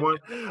right one.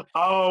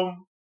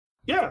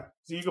 Yeah.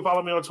 So you can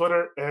follow me on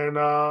Twitter and,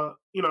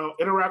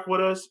 interact with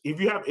us. If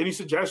you have any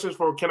suggestions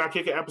for Can I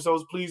Kick It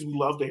episodes, please, we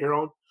love to hear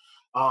them.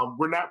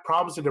 We're not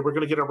promising that we're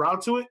going to get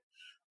around to it.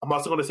 I'm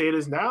also going to say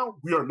this now.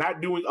 We are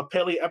not doing a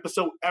Pele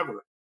episode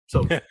ever.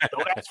 So don't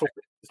ask for it.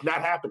 It's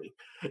not happening.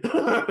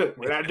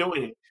 We're not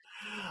doing it.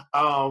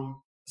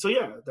 So,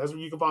 yeah, that's where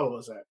you can follow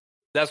us at.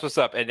 That's what's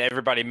up. And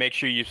everybody, make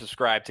sure you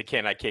subscribe to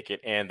Can I Kick It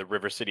and the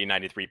River City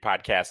 93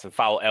 podcast and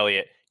follow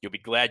Elliot. You'll be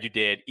glad you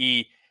did.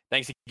 E,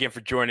 thanks again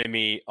for joining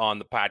me on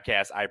the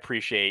podcast. I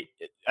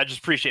just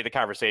appreciate the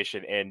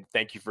conversation. And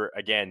thank you for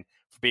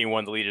being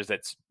one of the leaders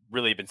that's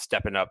really been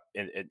stepping up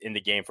in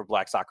the game for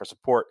Black soccer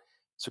support.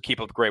 So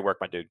keep up the great work,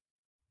 my dude.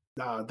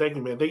 Thank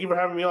you, man. Thank you for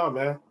having me on,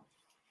 man.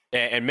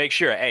 And make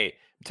sure, hey,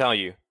 I'm telling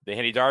you, the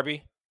Henny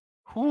Derby,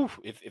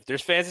 if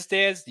there's fans in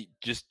stands,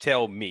 just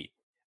tell me.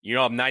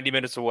 I'm 90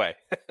 minutes away.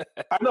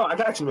 I know. I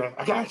got you, man.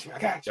 I got you.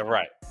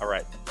 All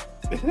right.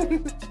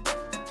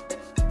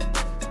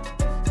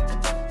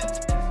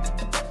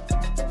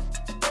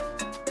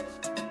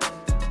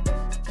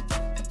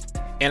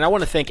 And I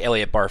want to thank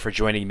Elliot Barr for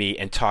joining me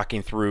and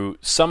talking through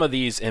some of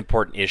these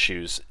important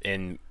issues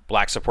in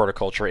Black supporter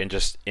culture and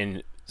just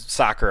in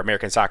soccer,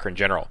 American soccer in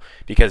general,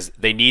 because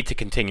they need to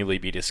continually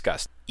be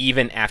discussed,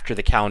 even after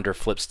the calendar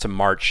flips to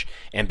March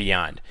and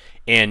beyond.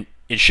 And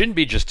it shouldn't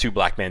be just two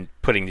Black men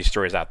putting these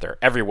stories out there.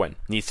 Everyone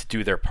needs to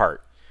do their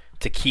part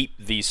to keep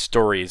these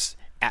stories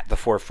at the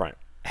forefront.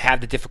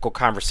 Have the difficult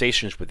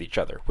conversations with each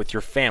other, with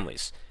your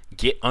families.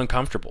 Get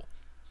uncomfortable,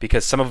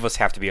 because some of us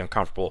have to be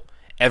uncomfortable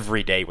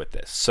every day with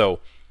this. So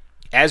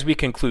as we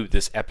conclude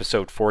this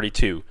episode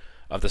 42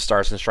 of the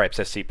Stars and Stripes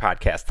FC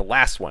podcast, the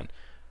last one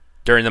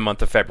during the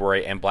month of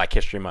February and Black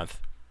History Month,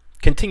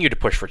 continue to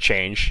push for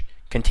change,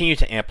 continue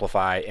to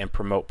amplify and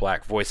promote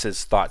Black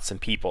voices, thoughts,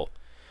 and people.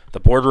 The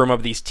boardroom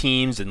of these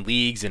teams and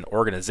leagues and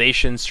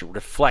organizations should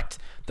reflect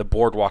the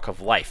boardwalk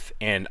of life,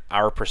 and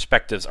our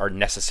perspectives are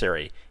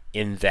necessary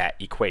in that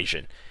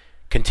equation.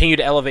 Continue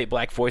to elevate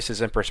Black voices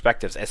and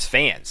perspectives as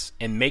fans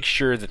and make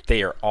sure that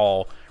they are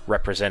all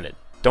represented.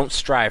 Don't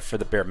strive for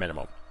the bare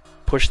minimum.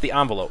 Push the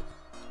envelope.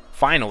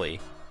 Finally,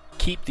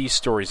 keep these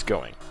stories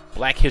going.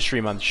 Black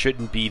History Month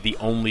shouldn't be the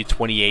only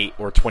 28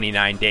 or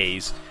 29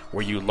 days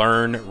where you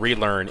learn,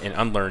 relearn, and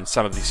unlearn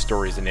some of these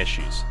stories and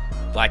issues.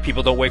 Black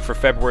people don't wait for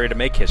February to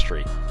make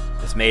history.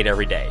 It's made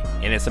every day,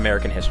 and it's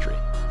American history,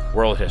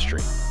 world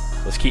history.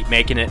 Let's keep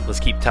making it. Let's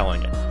keep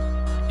telling it.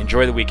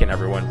 Enjoy the weekend,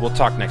 everyone. We'll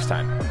talk next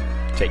time.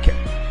 Take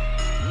care.